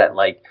guys that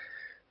like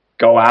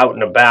go out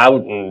and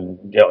about and,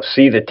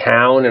 see the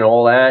town and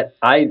all that.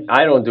 I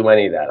don't do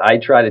any of that. I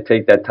try to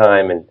take that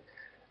time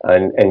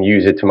and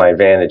use it to my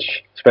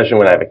advantage, especially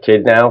when I have a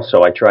kid now.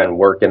 So I try and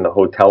work in the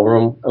hotel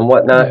room and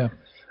whatnot. Yeah.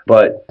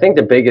 But I think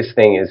the biggest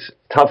thing is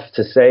tough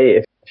to say.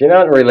 If you're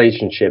not in a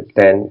relationship,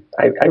 then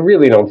I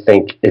really don't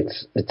think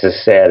it's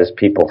as sad as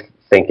people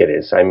think it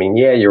is. I mean,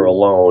 yeah, you're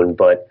alone,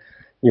 but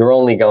you're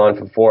only gone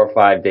for 4 or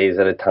 5 days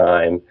at a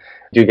time.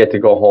 You get to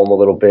go home a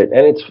little bit,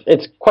 and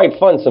it's quite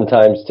fun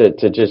sometimes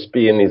to just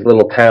be in these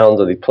little towns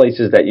or these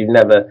places that you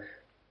never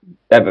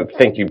ever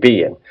think you'd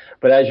be in.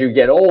 But as you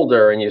get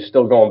older and you're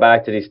still going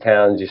back to these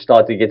towns, you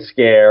start to get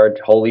scared.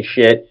 Holy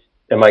shit,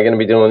 am I going to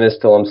be doing this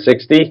till I'm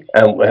 60?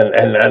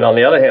 And on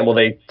the other hand, will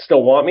they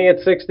still want me at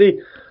 60?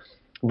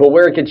 But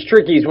where it gets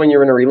tricky is when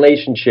you're in a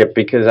relationship,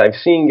 because I've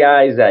seen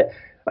guys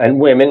and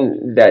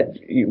women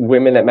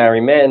that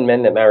marry men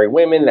that marry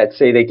women that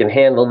say they can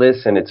handle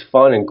this and it's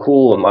fun and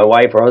cool. And my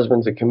wife, her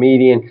husband's a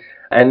comedian.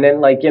 And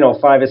then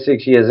 5 or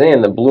 6 years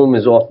in, the bloom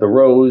is off the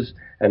rose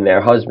and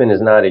their husband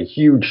is not a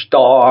huge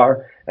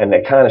star and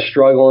they're kind of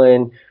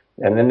struggling.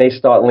 And then they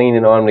start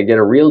leaning on them to get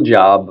a real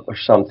job or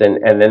something.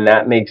 And then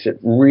that makes it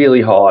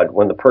really hard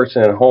when the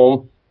person at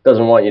home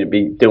doesn't want you to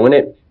be doing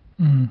it.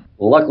 Mm.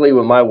 Luckily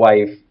with my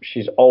wife,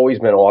 she's always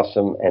been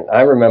awesome. And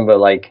I remember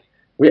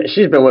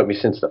she's been with me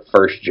since the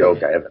first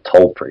joke I ever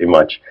told, pretty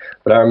much.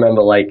 But I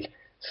remember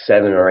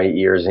 7 or 8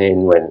 years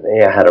in when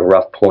I had a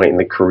rough point in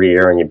the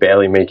career and you're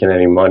barely making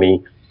any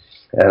money.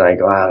 And I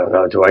go, I don't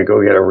know, do I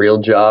go get a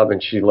real job?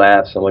 And she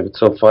laughs. I'm like, it's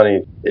so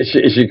funny.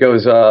 She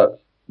goes,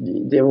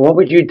 what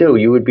would you do?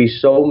 You would be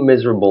so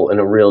miserable in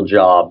a real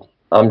job.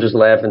 I'm just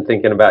laughing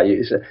thinking about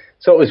you.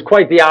 So it was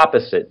quite the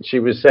opposite. She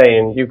was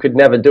saying you could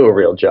never do a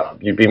real job.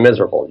 You'd be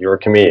miserable. You're a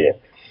comedian.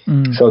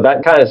 Mm. So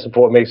that kind of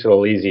support makes it a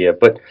little easier.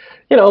 But,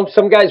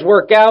 some guys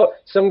work out.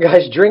 Some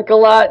guys drink a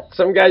lot.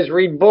 Some guys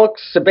read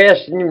books.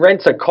 Sebastian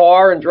rents a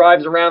car and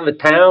drives around the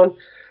town.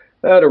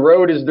 The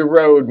road is the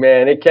road,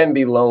 man. It can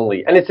be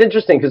lonely. And it's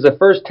interesting because the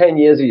first 10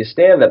 years of your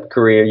stand-up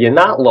career, you're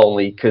not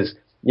lonely because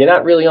you're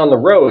not really on the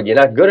road. You're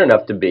not good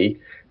enough to be.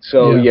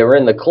 So You're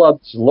in the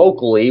clubs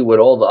locally with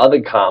all the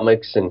other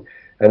comics. And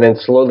then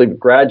slowly but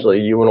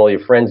gradually, you and all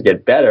your friends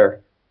get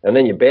better. And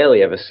then you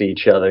barely ever see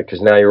each other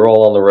because now you're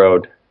all on the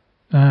road.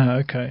 Ah,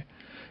 okay.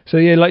 So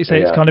yeah, like you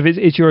say, it's kind of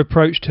it's your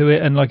approach to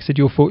it, and like I said,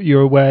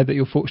 you're aware that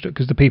you're fortunate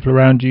because the people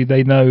around you,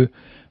 they know,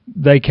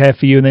 they care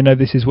for you, and they know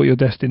this is what you're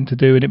destined to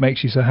do, and it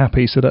makes you so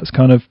happy. So that's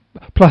kind of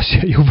plus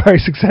you're very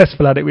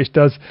successful at it, which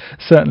does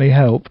certainly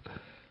help.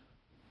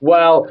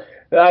 Well,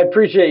 I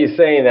appreciate you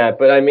saying that,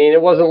 but I mean,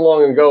 it wasn't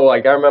long ago. I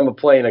remember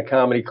playing a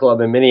comedy club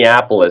in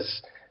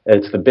Minneapolis.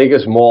 It's the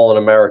biggest mall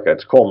in America.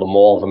 It's called the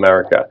Mall of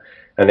America,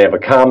 and they have a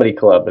comedy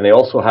club, and they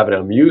also have an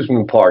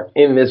amusement park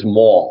in this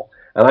mall.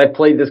 And I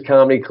played this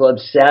comedy club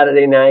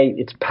Saturday night.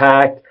 It's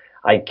packed.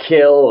 I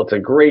kill. It's a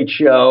great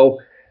show.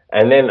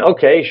 And then,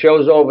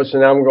 show's over, so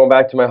now I'm going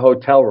back to my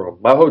hotel room.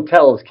 My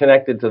hotel is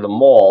connected to the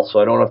mall, so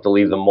I don't have to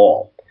leave the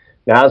mall.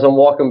 Now, as I'm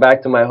walking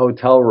back to my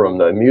hotel room,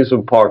 the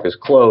amusement park is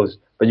closed,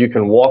 but you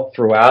can walk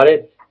throughout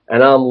it.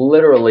 And I'm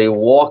literally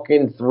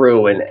walking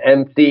through an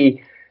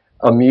empty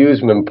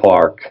amusement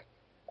park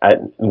at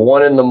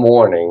 1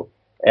 a.m.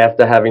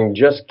 after having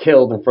just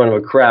killed in front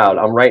of a crowd.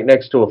 I'm right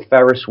next to a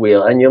Ferris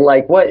wheel. And you're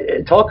like, what?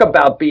 Talk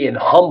about being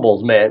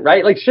humbled, man,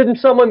 right? Shouldn't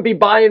someone be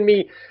buying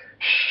me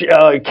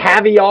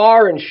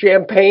caviar and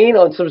champagne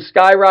on some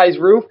skyrise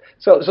roof?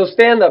 So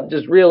stand-up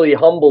just really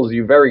humbles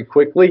you very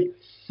quickly.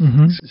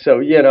 Mm-hmm.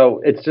 So,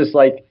 it's just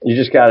you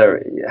just got to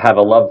have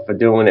a love for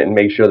doing it and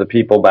make sure the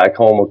people back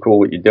home are cool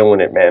with you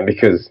doing it, man,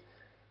 because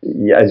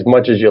as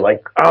much as you're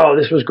like, oh,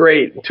 this was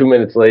great, 2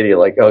 minutes later, you're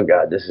like, oh,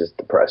 God, this is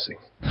depressing.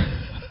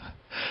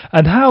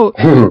 And how,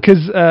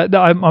 because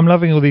I'm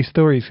loving all these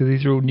stories because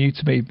these are all new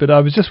to me, but I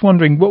was just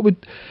wondering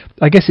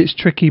I guess it's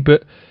tricky,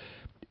 but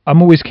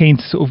I'm always keen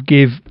to sort of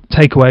give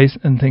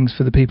takeaways and things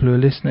for the people who are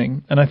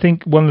listening. And I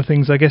think one of the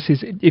things, I guess,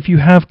 is if you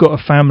have got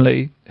a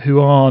family who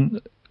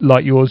aren't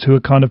like yours, who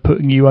are kind of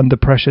putting you under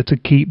pressure to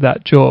keep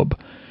that job,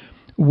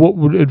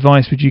 what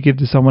advice would you give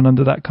to someone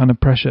under that kind of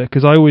pressure?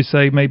 Because I always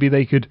say maybe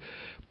they could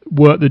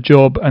work the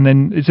job, and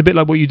then it's a bit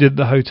like what you did at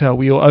the hotel,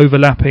 where you're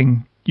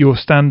overlapping your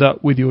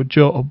stand-up with your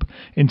job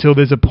until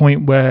there's a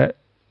point where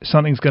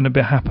something's going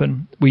to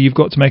happen, where you've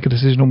got to make a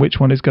decision on which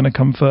one is going to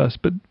come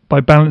first. But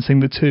by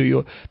balancing the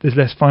two, there's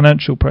less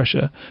financial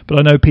pressure. But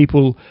I know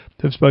people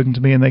have spoken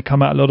to me and they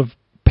come at a lot of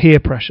peer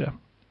pressure,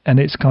 and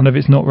it's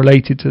not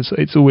related to, so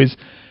it's always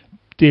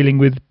dealing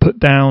with put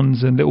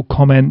downs and little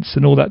comments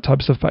and all that type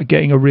of stuff about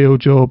getting a real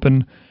job,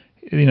 and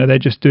they're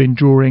just doing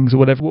drawings or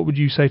whatever. What would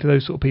you say to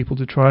those sort of people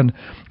to try and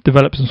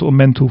develop some sort of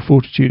mental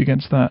fortitude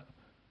against that?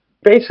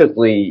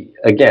 Basically,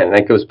 again,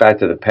 that goes back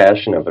to the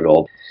passion of it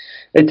all.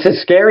 It's a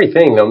scary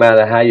thing, no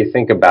matter how you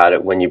think about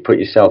it, when you put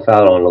yourself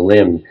out on a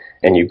limb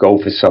and you go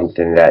for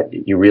something that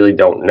you really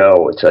don't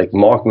know. It's like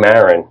Mark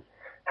Maron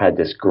had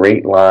this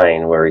great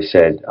line where he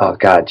said, oh,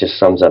 God, just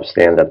sums up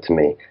stand-up to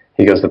me.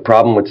 He goes, the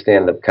problem with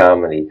stand-up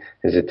comedy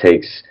is it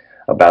takes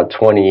about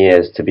 20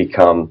 years to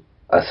become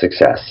a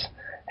success.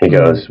 He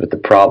goes, but the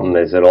problem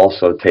is it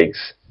also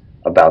takes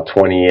about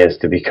 20 years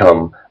to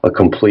become a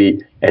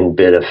complete and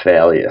bitter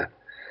failure.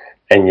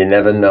 And you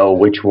never know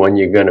which one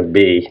you're going to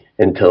be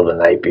until the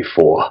night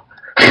before.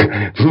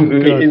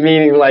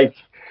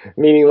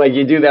 meaning like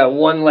you do that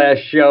one last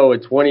show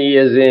at 20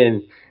 years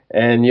in,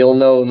 and you'll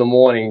know in the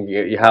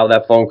morning how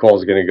that phone call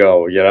is going to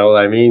go. You know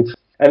what I mean?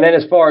 And then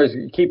as far as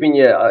keeping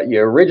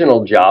your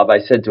original job, I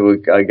said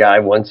to a guy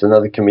once,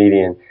 another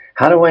comedian,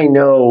 how do I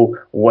know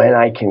when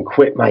I can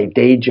quit my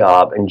day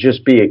job and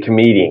just be a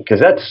comedian? Because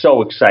that's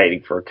so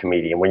exciting for a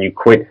comedian when you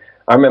quit.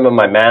 I remember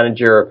my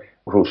manager,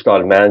 who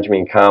started managing me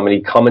in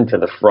comedy, coming to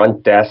the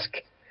front desk,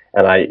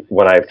 and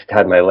when I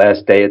had my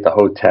last day at the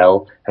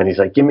hotel, and he's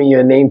like, give me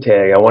your name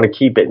tag, I want to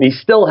keep it. And he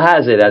still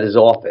has it at his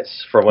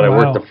office from when I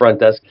worked the front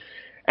desk.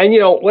 And,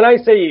 when I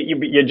say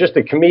you're just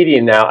a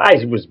comedian now,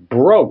 I was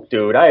broke,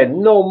 dude. I had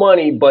no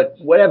money, but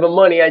whatever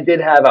money I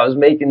did have, I was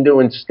making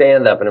doing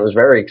stand-up, and it was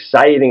very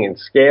exciting and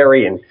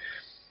scary.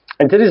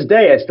 And to this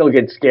day, I still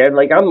get scared.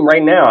 Like,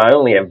 right now, I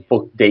only have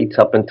booked dates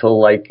up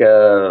until,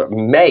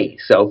 May.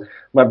 So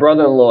my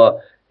brother-in-law,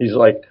 he's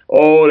like,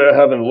 oh, they're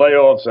having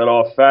layoffs at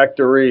our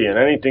factory, and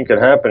anything could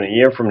happen a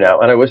year from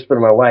now. And I whispered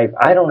to my wife,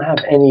 I don't have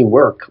any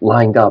work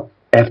lined up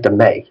after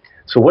May.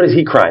 So what is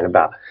he crying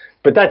about?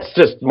 But that's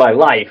just my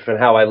life and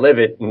how I live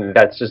it, and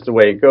that's just the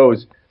way it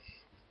goes.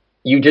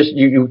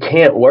 You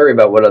can't worry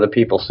about what other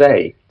people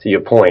say, to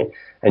your point.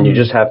 And you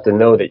just have to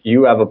know that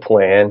you have a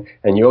plan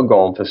and you're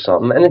going for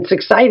something. And it's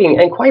exciting.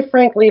 And quite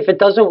frankly, if it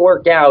doesn't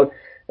work out,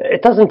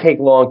 it doesn't take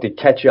long to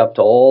catch up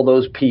to all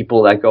those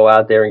people that go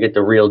out there and get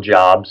the real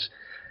jobs.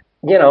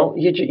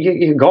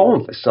 You're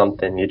going for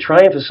something. You're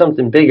trying for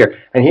something bigger.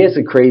 And here's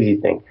the crazy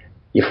thing.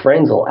 Your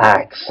friends will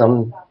act.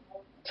 Some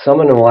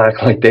of them will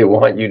act like they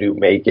want you to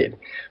make it,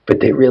 but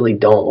they really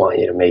don't want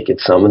you to make it.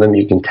 Some of them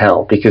you can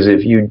tell, because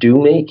if you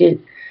do make it,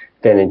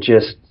 then it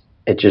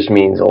just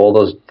means all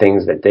those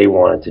things that they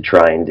wanted to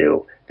try and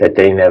do, that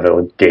they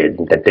never did,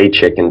 that they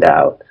chickened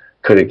out,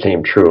 could have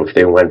came true if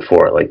they went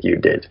for it like you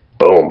did.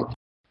 Boom.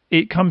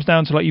 It comes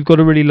down to, you've got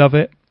to really love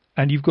it,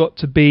 and you've got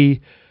to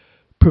be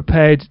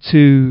prepared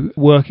to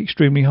work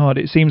extremely hard.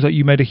 It seems like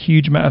you made a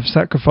huge amount of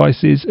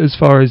sacrifices as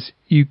far as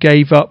you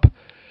gave up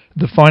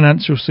the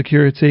financial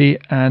security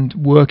and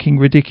working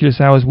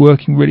ridiculous hours,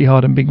 working really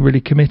hard and being really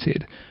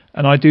committed.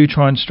 And I do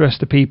try and stress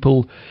to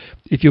people,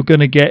 if you're going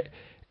to get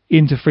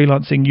into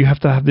freelancing, you have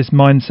to have this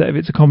mindset of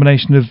it's a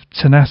combination of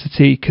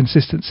tenacity,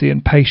 consistency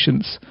and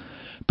patience,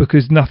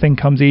 because nothing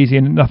comes easy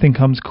and nothing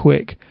comes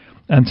quick.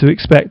 And to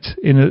expect,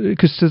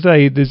 because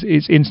today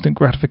it's instant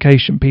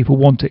gratification, people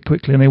want it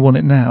quickly and they want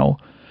it now,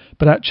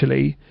 but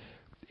actually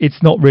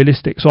it's not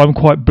realistic. So I'm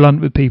quite blunt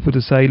with people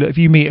to say, look, if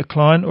you meet a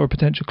client or a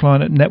potential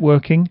client at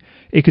networking,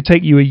 it could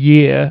take you a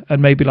year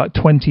and maybe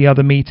 20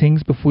 other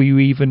meetings before you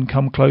even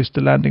come close to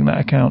landing that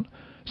account.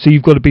 So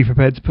you've got to be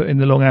prepared to put in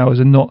the long hours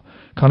and not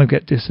kind of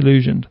get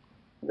disillusioned.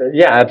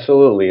 Yeah,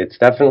 absolutely. It's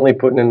definitely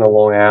putting in the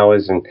long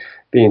hours and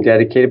being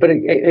dedicated. But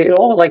it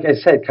all, like I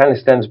said, kind of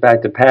stems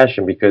back to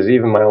passion, because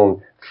even my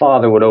own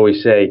father would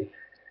always say,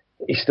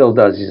 he still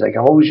does, he's like,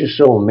 I was just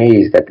so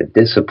amazed at the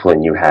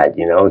discipline you had,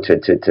 to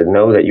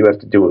know that you have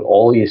to do it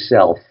all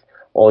yourself,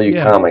 all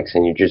your comics,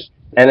 and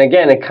and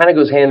again, it kind of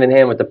goes hand in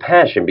hand with the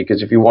passion,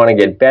 because if you want to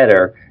get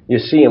better, you're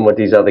seeing what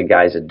these other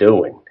guys are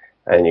doing,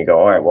 and you go,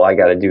 all right, well, I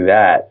got to do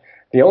that.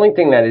 The only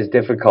thing that is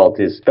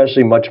difficult is,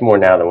 especially much more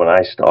now than when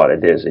I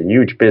started, there's a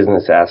huge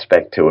business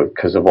aspect to it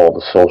because of all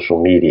the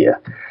social media.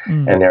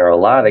 And there are a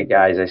lot of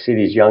guys, I see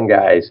these young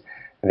guys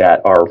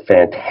that are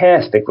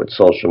fantastic with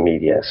social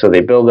media. So they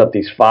build up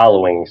these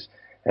followings,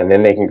 and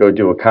then they can go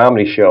do a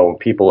comedy show and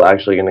people are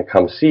actually going to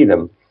come see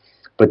them.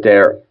 But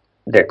their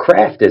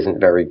craft isn't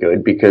very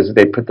good because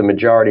they put the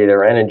majority of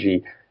their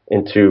energy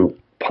into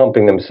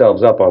pumping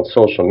themselves up on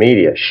social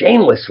media.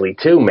 Shamelessly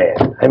too,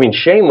 man. I mean,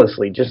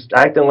 shamelessly, just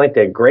acting like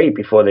they're great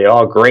before they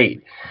are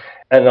great.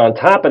 And on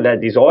top of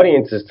that, these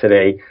audiences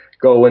today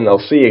go and they'll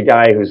see a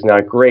guy who's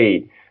not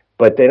great,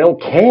 but they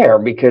don't care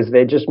because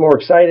they're just more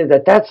excited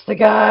that that's the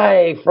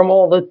guy from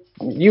all the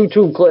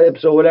YouTube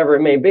clips or whatever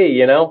it may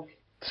be,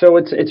 So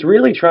it's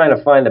really trying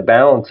to find the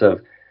balance of,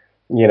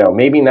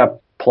 maybe not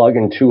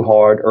plugging too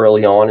hard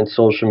early on in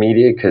social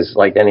media, because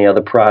like any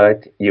other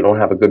product, you don't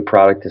have a good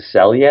product to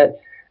sell yet,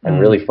 and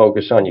really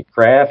focus on your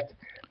craft,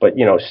 but,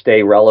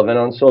 stay relevant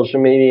on social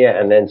media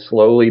and then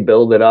slowly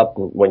build it up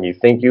when you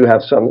think you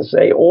have something to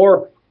say,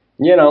 or,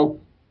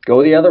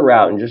 go the other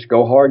route and just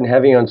go hard and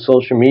heavy on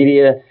social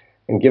media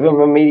and give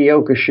them a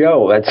mediocre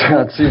show. That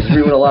seems to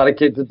be what a lot of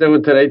kids are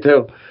doing today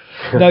too.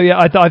 No, yeah,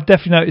 I've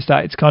definitely noticed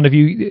that. It's kind of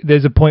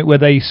there's a point where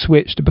they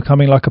switch to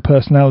becoming like a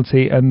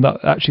personality, and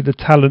actually the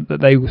talent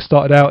that they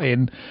started out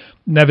in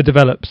never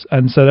develops,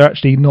 and so they're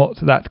actually not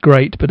that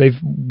great, but they've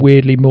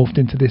weirdly morphed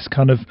into this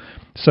kind of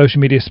social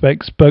media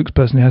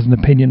spokesperson who has an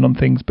opinion on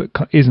things but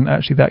isn't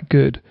actually that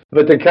good.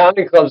 But the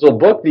comedy clubs will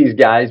book these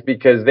guys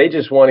because they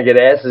just want to get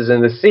asses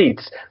in the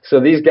seats. So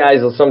these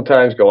guys will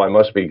sometimes go, I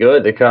must be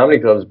good, the comedy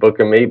club's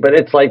booking me. But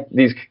it's like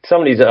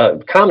some of these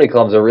comedy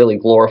clubs are really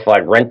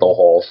glorified rental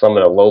halls, some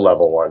of the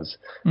low-level ones,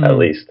 at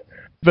least.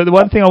 But the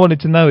one thing I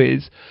wanted to know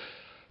is,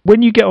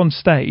 when you get on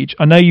stage,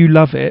 I know you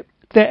love it,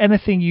 is there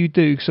anything you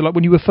do? So like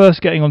when you were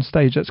first getting on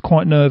stage, that's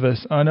quite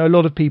nervous. I know a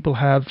lot of people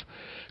have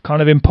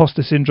kind of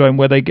imposter syndrome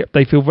where they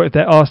feel if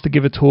they're asked to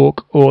give a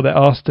talk or they're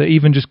asked to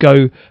even just go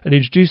and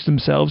introduce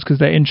themselves because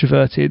they're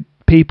introverted,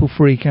 people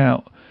freak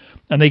out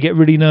and they get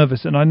really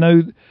nervous. And I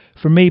know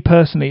for me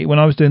personally, when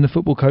I was doing the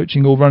football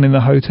coaching or running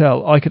the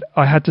hotel,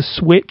 I had to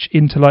switch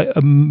into like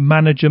a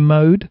manager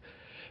mode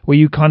where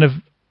you kind of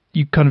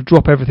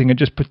drop everything and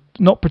just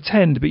not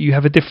pretend, but you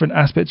have a different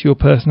aspect to your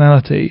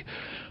personality.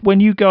 When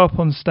you go up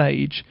on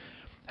stage,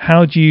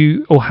 how did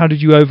you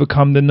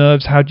overcome the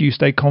nerves? How do you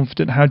stay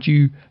confident? How do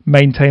you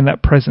maintain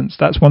that presence?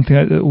 That's one thing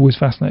that always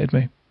fascinated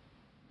me.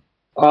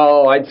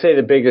 Oh, I'd say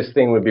the biggest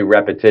thing would be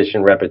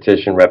repetition.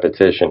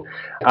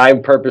 I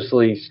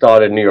purposely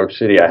started in New York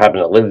City. I happen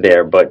to live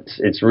there, but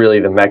it's really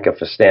the mecca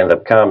for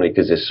stand-up comedy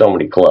because there's so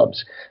many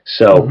clubs.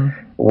 So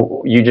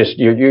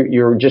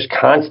you're just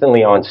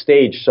constantly on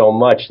stage so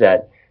much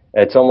that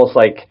it's almost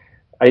like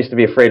I used to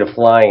be afraid of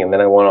flying, and then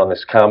I went on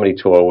this comedy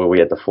tour where we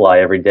had to fly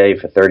every day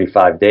for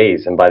 35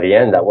 days. And by the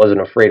end, I wasn't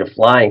afraid of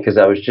flying because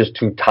I was just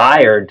too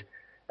tired.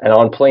 And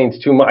on planes,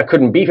 too much. I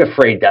couldn't be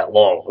afraid that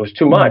long. It was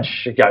too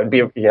much. I'd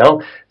be,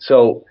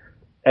 So,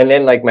 and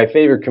then like my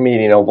favorite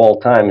comedian of all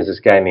time is this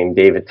guy named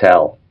Dave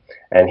Attell,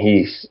 and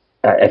he's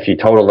if you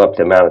total up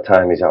the amount of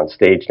time he's on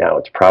stage now,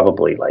 it's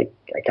probably like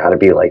got to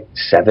be like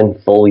 7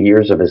 full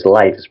years of his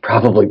life has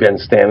probably been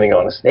standing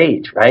on a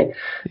stage, right?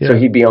 Yeah. So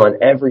he'd be on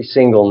every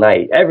single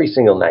night,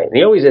 and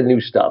he always had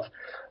new stuff.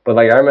 But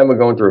like I remember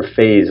going through a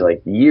phase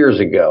like years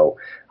ago.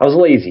 I was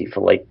lazy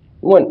for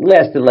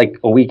lasted like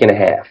a week and a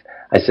half.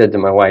 I said to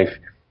my wife,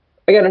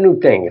 I got a new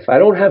thing. If I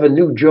don't have a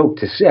new joke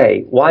to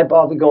say, why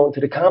bother going to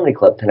the comedy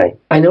club tonight?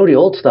 I know the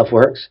old stuff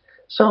works,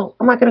 so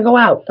I'm not going to go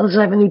out unless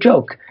I have a new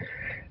joke.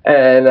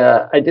 And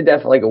I did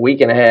that for like a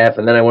week and a half,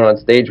 and then I went on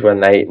stage one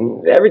night,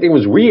 and everything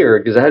was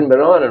weird because I hadn't been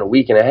on in a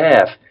week and a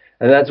half.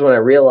 And that's when I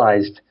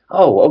realized,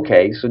 oh,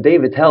 okay, so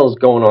Dave Attell's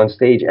going on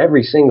stage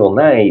every single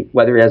night,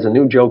 whether he has a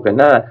new joke or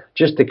not,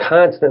 just to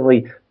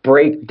constantly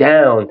break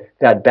down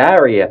that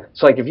barrier.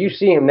 So like if you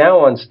see him now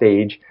on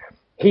stage,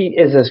 he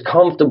is as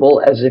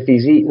comfortable as if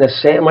he's eating a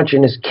sandwich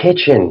in his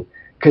kitchen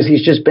because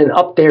he's just been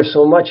up there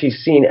so much.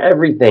 He's seen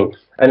everything.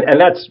 And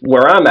that's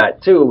where I'm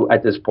at, too,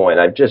 at this point.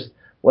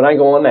 When I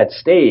go on that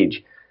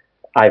stage,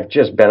 I've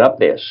just been up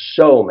there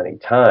so many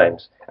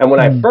times. And when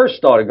I first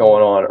started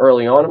going on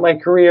early on in my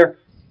career,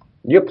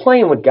 you're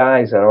playing with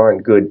guys that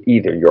aren't good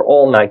either. You're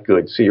all not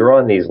good. So you're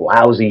on these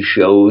lousy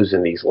shows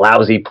and these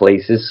lousy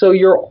places. So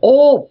you're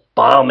all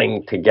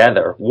bombing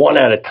together, one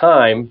at a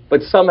time,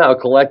 but somehow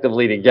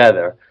collectively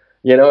together.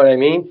 You know what I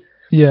mean?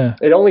 Yeah.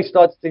 It only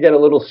starts to get a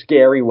little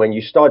scary when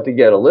you start to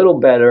get a little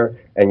better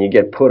and you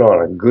get put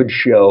on a good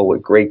show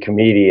with great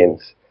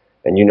comedians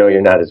and you know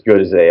you're not as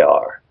good as they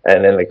are.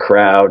 And then the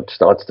crowd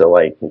starts to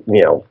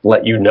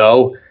let you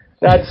know.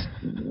 That's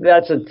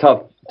a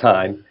tough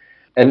time.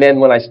 And then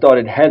when I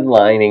started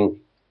headlining,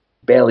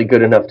 barely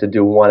good enough to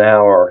do 1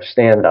 hour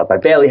stand-up. I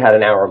barely had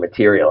an hour of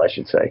material, I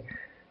should say.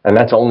 And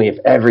that's only if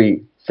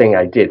everything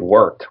I did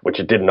worked, which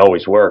it didn't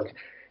always work.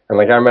 And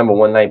like I remember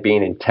one night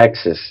being in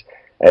Texas,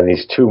 and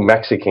these 2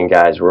 Mexican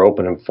guys were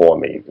opening for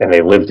me, and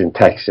they lived in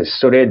Texas.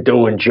 So they're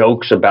doing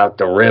jokes about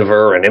the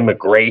river and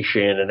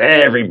immigration, and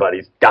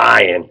everybody's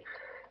dying.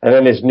 And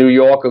then this New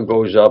Yorker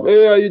goes up,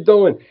 hey, how you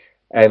doing?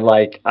 And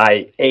like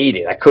I ate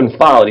it. I couldn't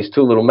follow these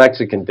 2 little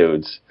Mexican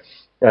dudes.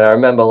 And I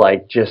remember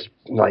just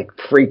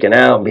freaking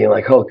out and being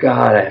like, oh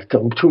God, I have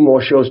 2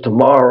 more shows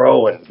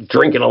tomorrow, and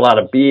drinking a lot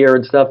of beer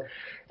and stuff.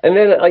 And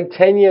then like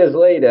 10 years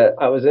later,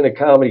 I was in a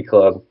comedy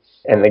club.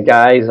 And the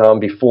guys on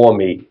before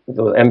me,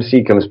 the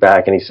MC comes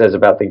back and he says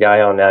about the guy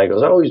on there, he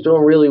goes, oh, he's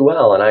doing really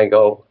well. And I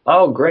go,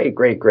 oh, great.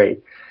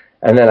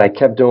 And then I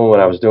kept doing what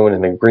I was doing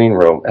in the green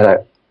room. And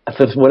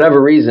for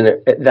whatever reason,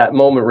 that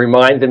moment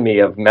reminded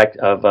me of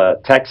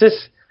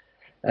Texas.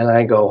 And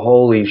I go,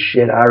 holy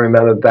shit, I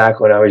remember back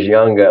when I was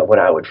younger, when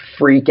I would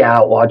freak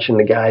out watching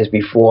the guys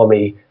before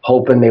me,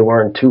 hoping they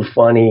weren't too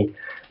funny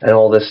and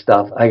all this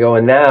stuff. I go,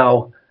 and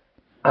now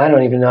I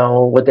don't even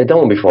know what they're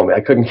doing before me. I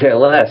couldn't care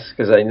less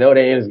because I know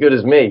they ain't as good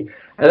as me.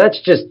 And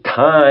that's just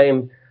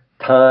time,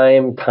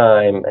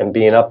 and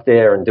being up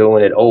there and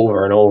doing it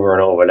over and over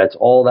and over. That's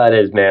all that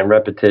is, man,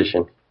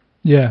 repetition.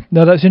 Yeah,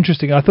 no, that's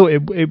interesting. I thought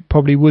it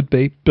probably would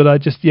be, but I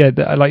just,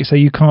 like you say,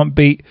 you can't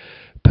beat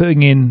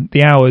putting in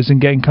the hours and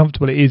getting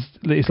comfortable.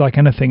 It's like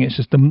anything. It's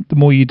just the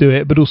more you do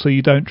it, but also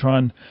you don't try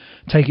and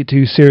take it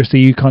too seriously.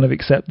 You kind of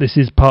accept this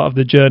is part of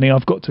the journey.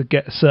 I've got to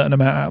get a certain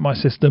amount out of my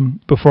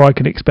system before I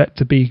can expect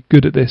to be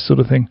good at this sort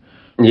of thing.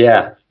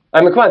 Yeah.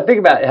 I mean, come on, think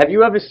about it. Have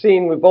you ever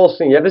seen, we've all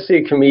seen, you ever see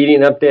a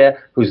comedian up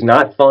there who's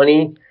not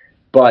funny,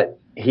 but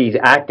he's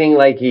acting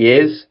like he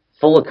is,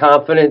 full of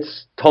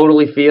confidence,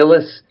 totally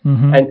fearless,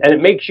 and it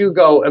makes you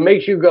go,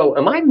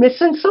 am I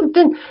missing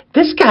something?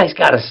 This guy's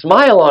got a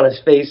smile on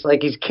his face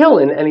like he's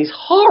killing, and he's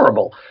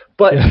horrible.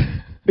 But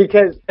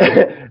because,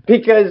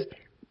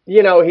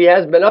 you know, he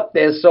has been up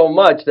there so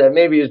much that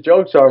maybe his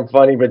jokes aren't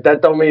funny, but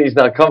that don't mean he's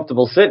not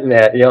comfortable sitting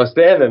there, you know,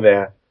 standing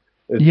there.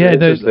 It's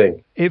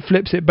interesting. It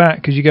flips it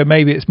back because you go,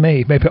 maybe it's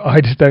me, maybe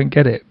I just don't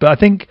get it. But I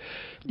think,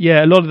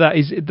 a lot of that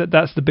is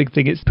that's the big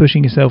thing. It's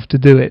pushing yourself to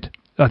do it.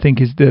 I think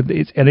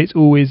it's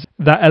always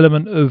that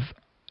element of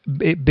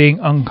it being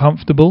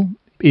uncomfortable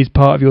is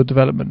part of your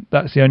development.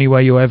 That's the only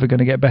way you're ever going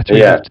to get better.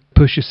 You have to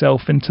push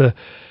yourself to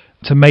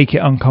make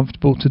it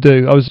uncomfortable to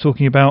do. I was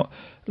talking about,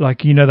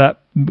 like, you know, that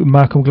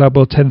Malcolm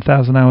Gladwell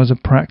 10,000 hours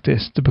of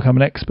practice to become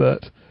an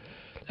expert.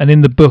 And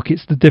in the book,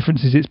 it's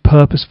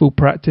purposeful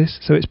practice.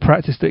 So it's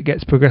practice that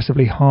gets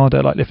progressively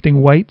harder, like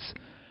lifting weights.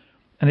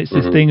 And it's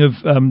this thing of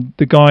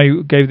the guy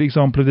who gave the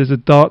example of, there's a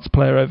darts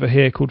player over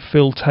here called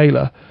Phil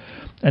Taylor.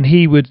 And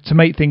he would, to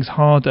make things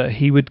harder,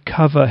 he would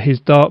cover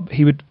his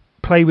he would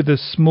play with a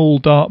small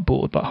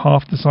dartboard, like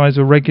half the size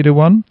of a regular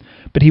one,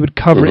 but he would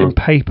cover it in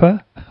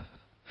paper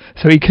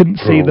so he couldn't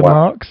see the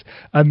marks,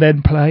 and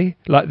then play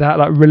like that,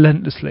 like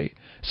relentlessly.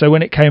 So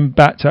when it came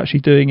back to actually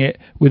doing it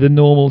with a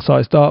normal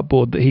sized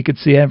dartboard that he could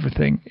see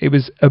everything, it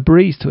was a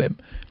breeze to him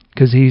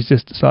because he's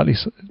just slightly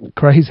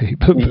crazy,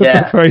 but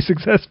very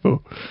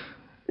successful.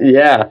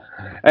 Yeah.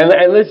 And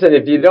listen,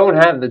 if you don't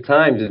have the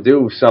time to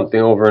do something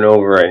over and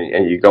over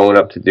and you're going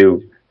up to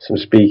do some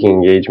speaking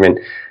engagement,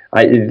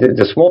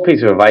 the small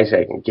piece of advice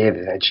I can give,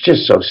 and it's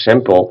just so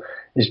simple,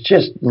 is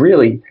just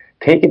really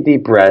take a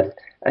deep breath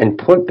and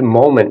put the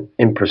moment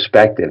in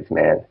perspective,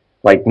 man.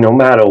 Like, no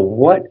matter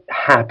what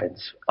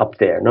happens up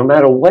there, no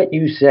matter what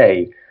you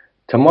say,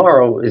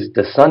 tomorrow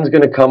the sun's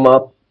going to come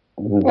up,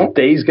 the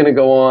day's going to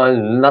go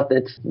on,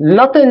 nothing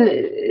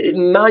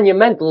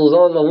monumental is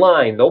on the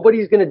line.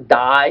 Nobody's going to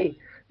die.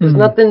 There's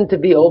nothing to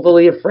be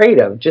overly afraid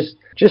of.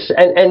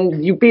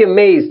 And you'd be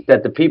amazed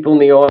that the people in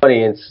the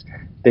audience,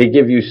 they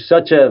give you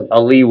such a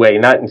leeway,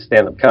 not in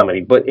stand-up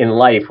comedy, but in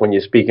life when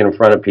you're speaking in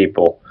front of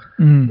people.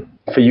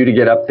 For you to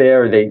get up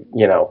there, they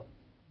know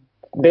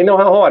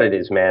how hard it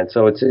is, man.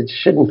 So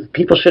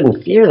people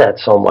shouldn't fear that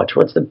so much.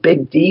 What's the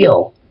big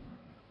deal?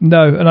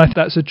 No, and I think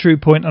that's a true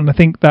point, and I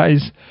think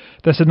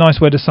that's a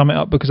nice way to sum it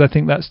up, because I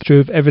think that's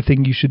true of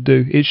everything you should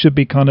do. It should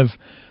be kind of,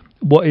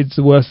 what is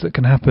the worst that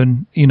can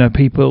happen? You know,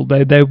 people,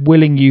 they're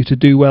willing you to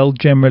do well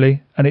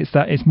generally, and it's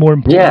more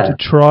important to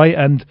try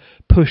and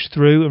push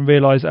through and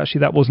realise actually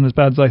that wasn't as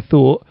bad as I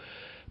thought,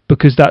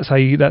 because that's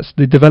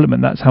the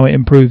development, that's how it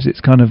improves. It's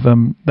kind of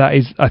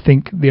I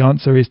think the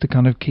answer is to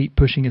kind of keep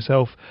pushing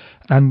yourself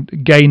and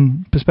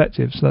gain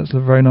perspective. So that's a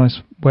very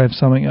nice way of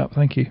summing it up.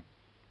 Thank you.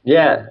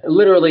 Yeah,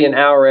 literally an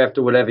hour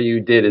after whatever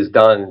you did is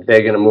done,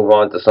 they're going to move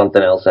on to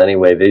something else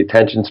anyway. The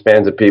attention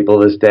spans of people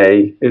these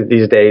days,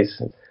 there's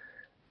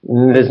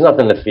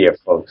nothing to fear,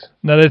 folks.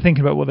 No, they're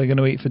thinking about what they're going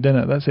to eat for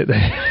dinner. That's it.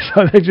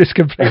 So they've just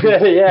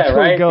completely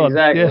right, gone.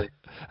 Exactly. Yeah,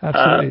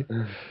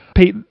 absolutely.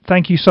 Pete,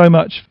 thank you so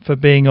much for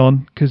being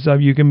on, because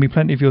you've given me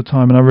plenty of your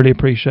time, and I really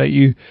appreciate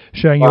you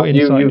sharing your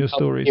insight and your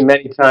stories. You've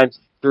helped me many times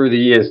through the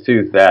years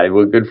too, Thad.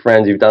 We're good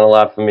friends. You've done a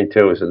lot for me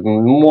too. So it's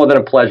more than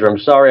a pleasure. I'm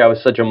sorry I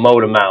was such a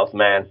motor mouth,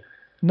 man.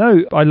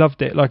 No, I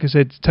loved it. Like I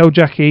said, tell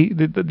Jackie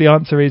the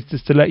answer is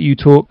just to let you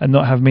talk and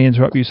not have me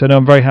interrupt you. So no,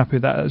 I'm very happy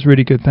with that. That's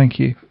really good. Thank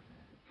you.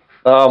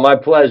 Oh, my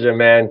pleasure,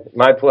 man.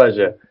 My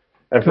pleasure.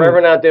 And for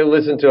everyone out there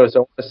listening to us, I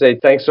want to say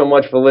thanks so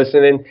much for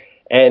listening.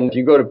 And if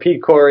you go to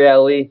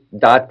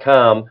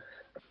PeteCorielli.com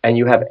and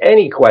you have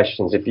any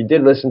questions, if you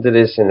did listen to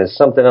this and there's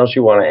something else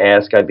you want to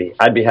ask, I'd be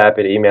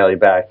happy to email you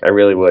back. I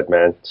really would,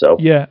 man. So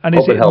yeah, and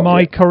is it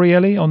My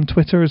Corielli on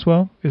Twitter as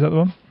well? Is that the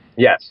one?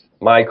 Yes,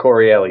 My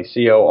Corielli,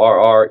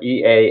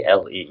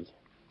 Correale.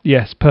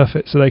 Yes,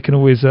 perfect. So they can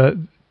always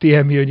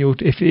DM you, and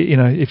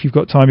if you've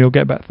got time, you'll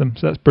get back to them.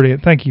 So that's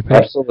brilliant. Thank you, Pete.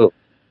 Absolutely.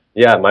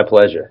 Yeah, my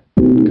pleasure.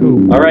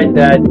 Cool. All right,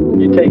 Dad.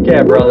 You take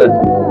care, brother.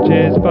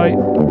 Cheers. Bye.